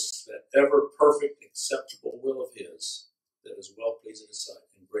will is that ever perfect, acceptable will of his that is well pleasing in his sight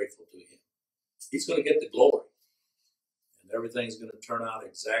and grateful to him. He's going to get the glory. And everything's going to turn out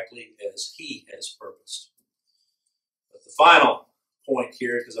exactly as he has purposed. But the final point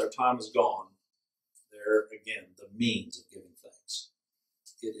here, because our time is gone, there again, the means of giving thanks.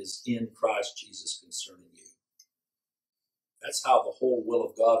 It is in Christ Jesus concerning you. That's how the whole will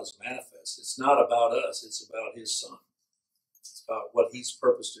of God is manifest. It's not about us, it's about his Son. It's about what he's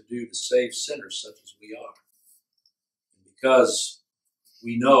purposed to do to save sinners such as we are. And because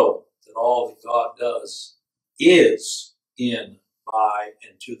we know that all that God does is in, by,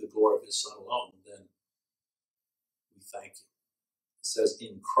 and to the glory of his Son alone, then we thank him. It says,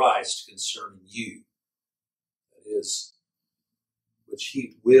 "in Christ concerning you." That is, which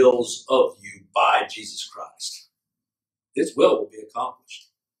he wills of you by Jesus Christ. His will be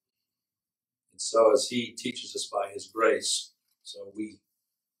accomplished. And so as he teaches us by his grace, so we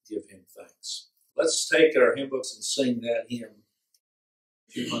give him thanks. Let's take our hymn books and sing that hymn,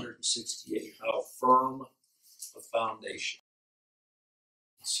 268, "How Firm a Foundation."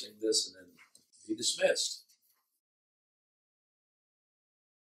 Let's sing this and then be dismissed.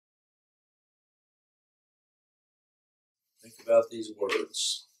 Think about these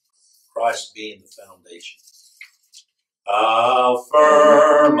words. Christ being the foundation. How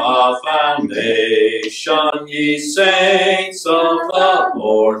firm a foundation, ye saints of the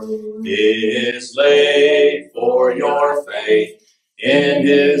Lord, is laid for your faith in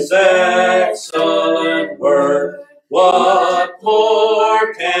his excellent word. What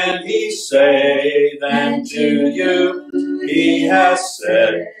more can he say than to you he has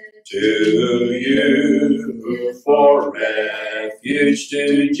said? To you who for refuge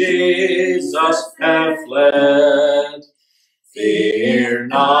to Jesus have fled. Fear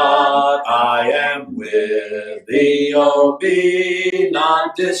not, I am with thee, oh, be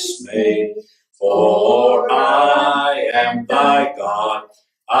not dismayed, for I am thy God.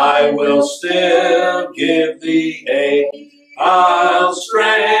 I will still give thee aid. I'll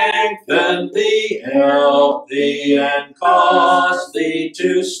strengthen thee, help thee, and cause thee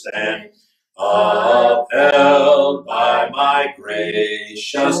to stand, upheld by my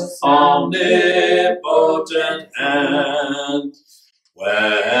gracious, omnipotent hand.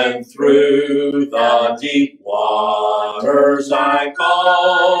 When through the deep waters I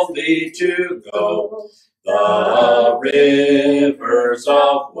call thee to go, the rivers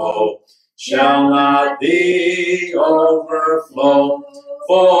of woe shall not thee overflow.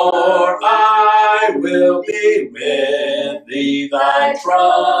 For I will be with thee, thy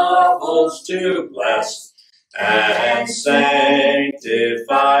troubles to bless, and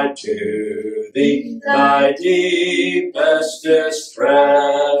sanctify to thee thy deepest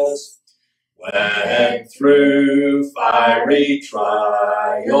distress. When through fiery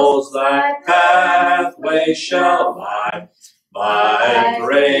trials thy pathway shall lie, my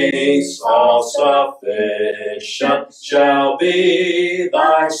grace all sufficient shall be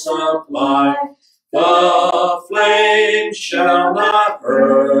thy supply. The flame shall not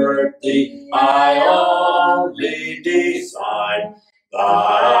hurt thee, I only design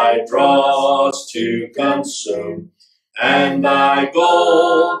thy dross to consume, and thy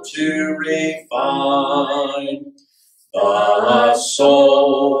gold to refine. The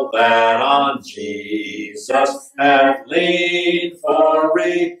soul that on Jesus hath leaned for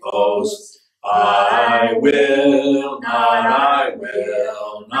repose I will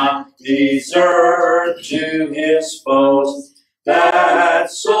not desert to his foes.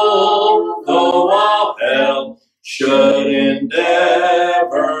 That soul, though all hell should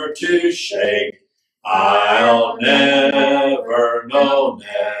endeavor to shake, I'll never, no,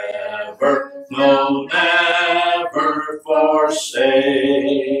 never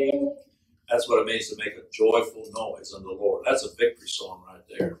forsake. That's what it means to make a joyful noise unto the Lord. That's a victory song right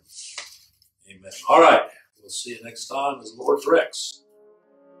there. Amen. All right. We'll see you next time as the Lord directs.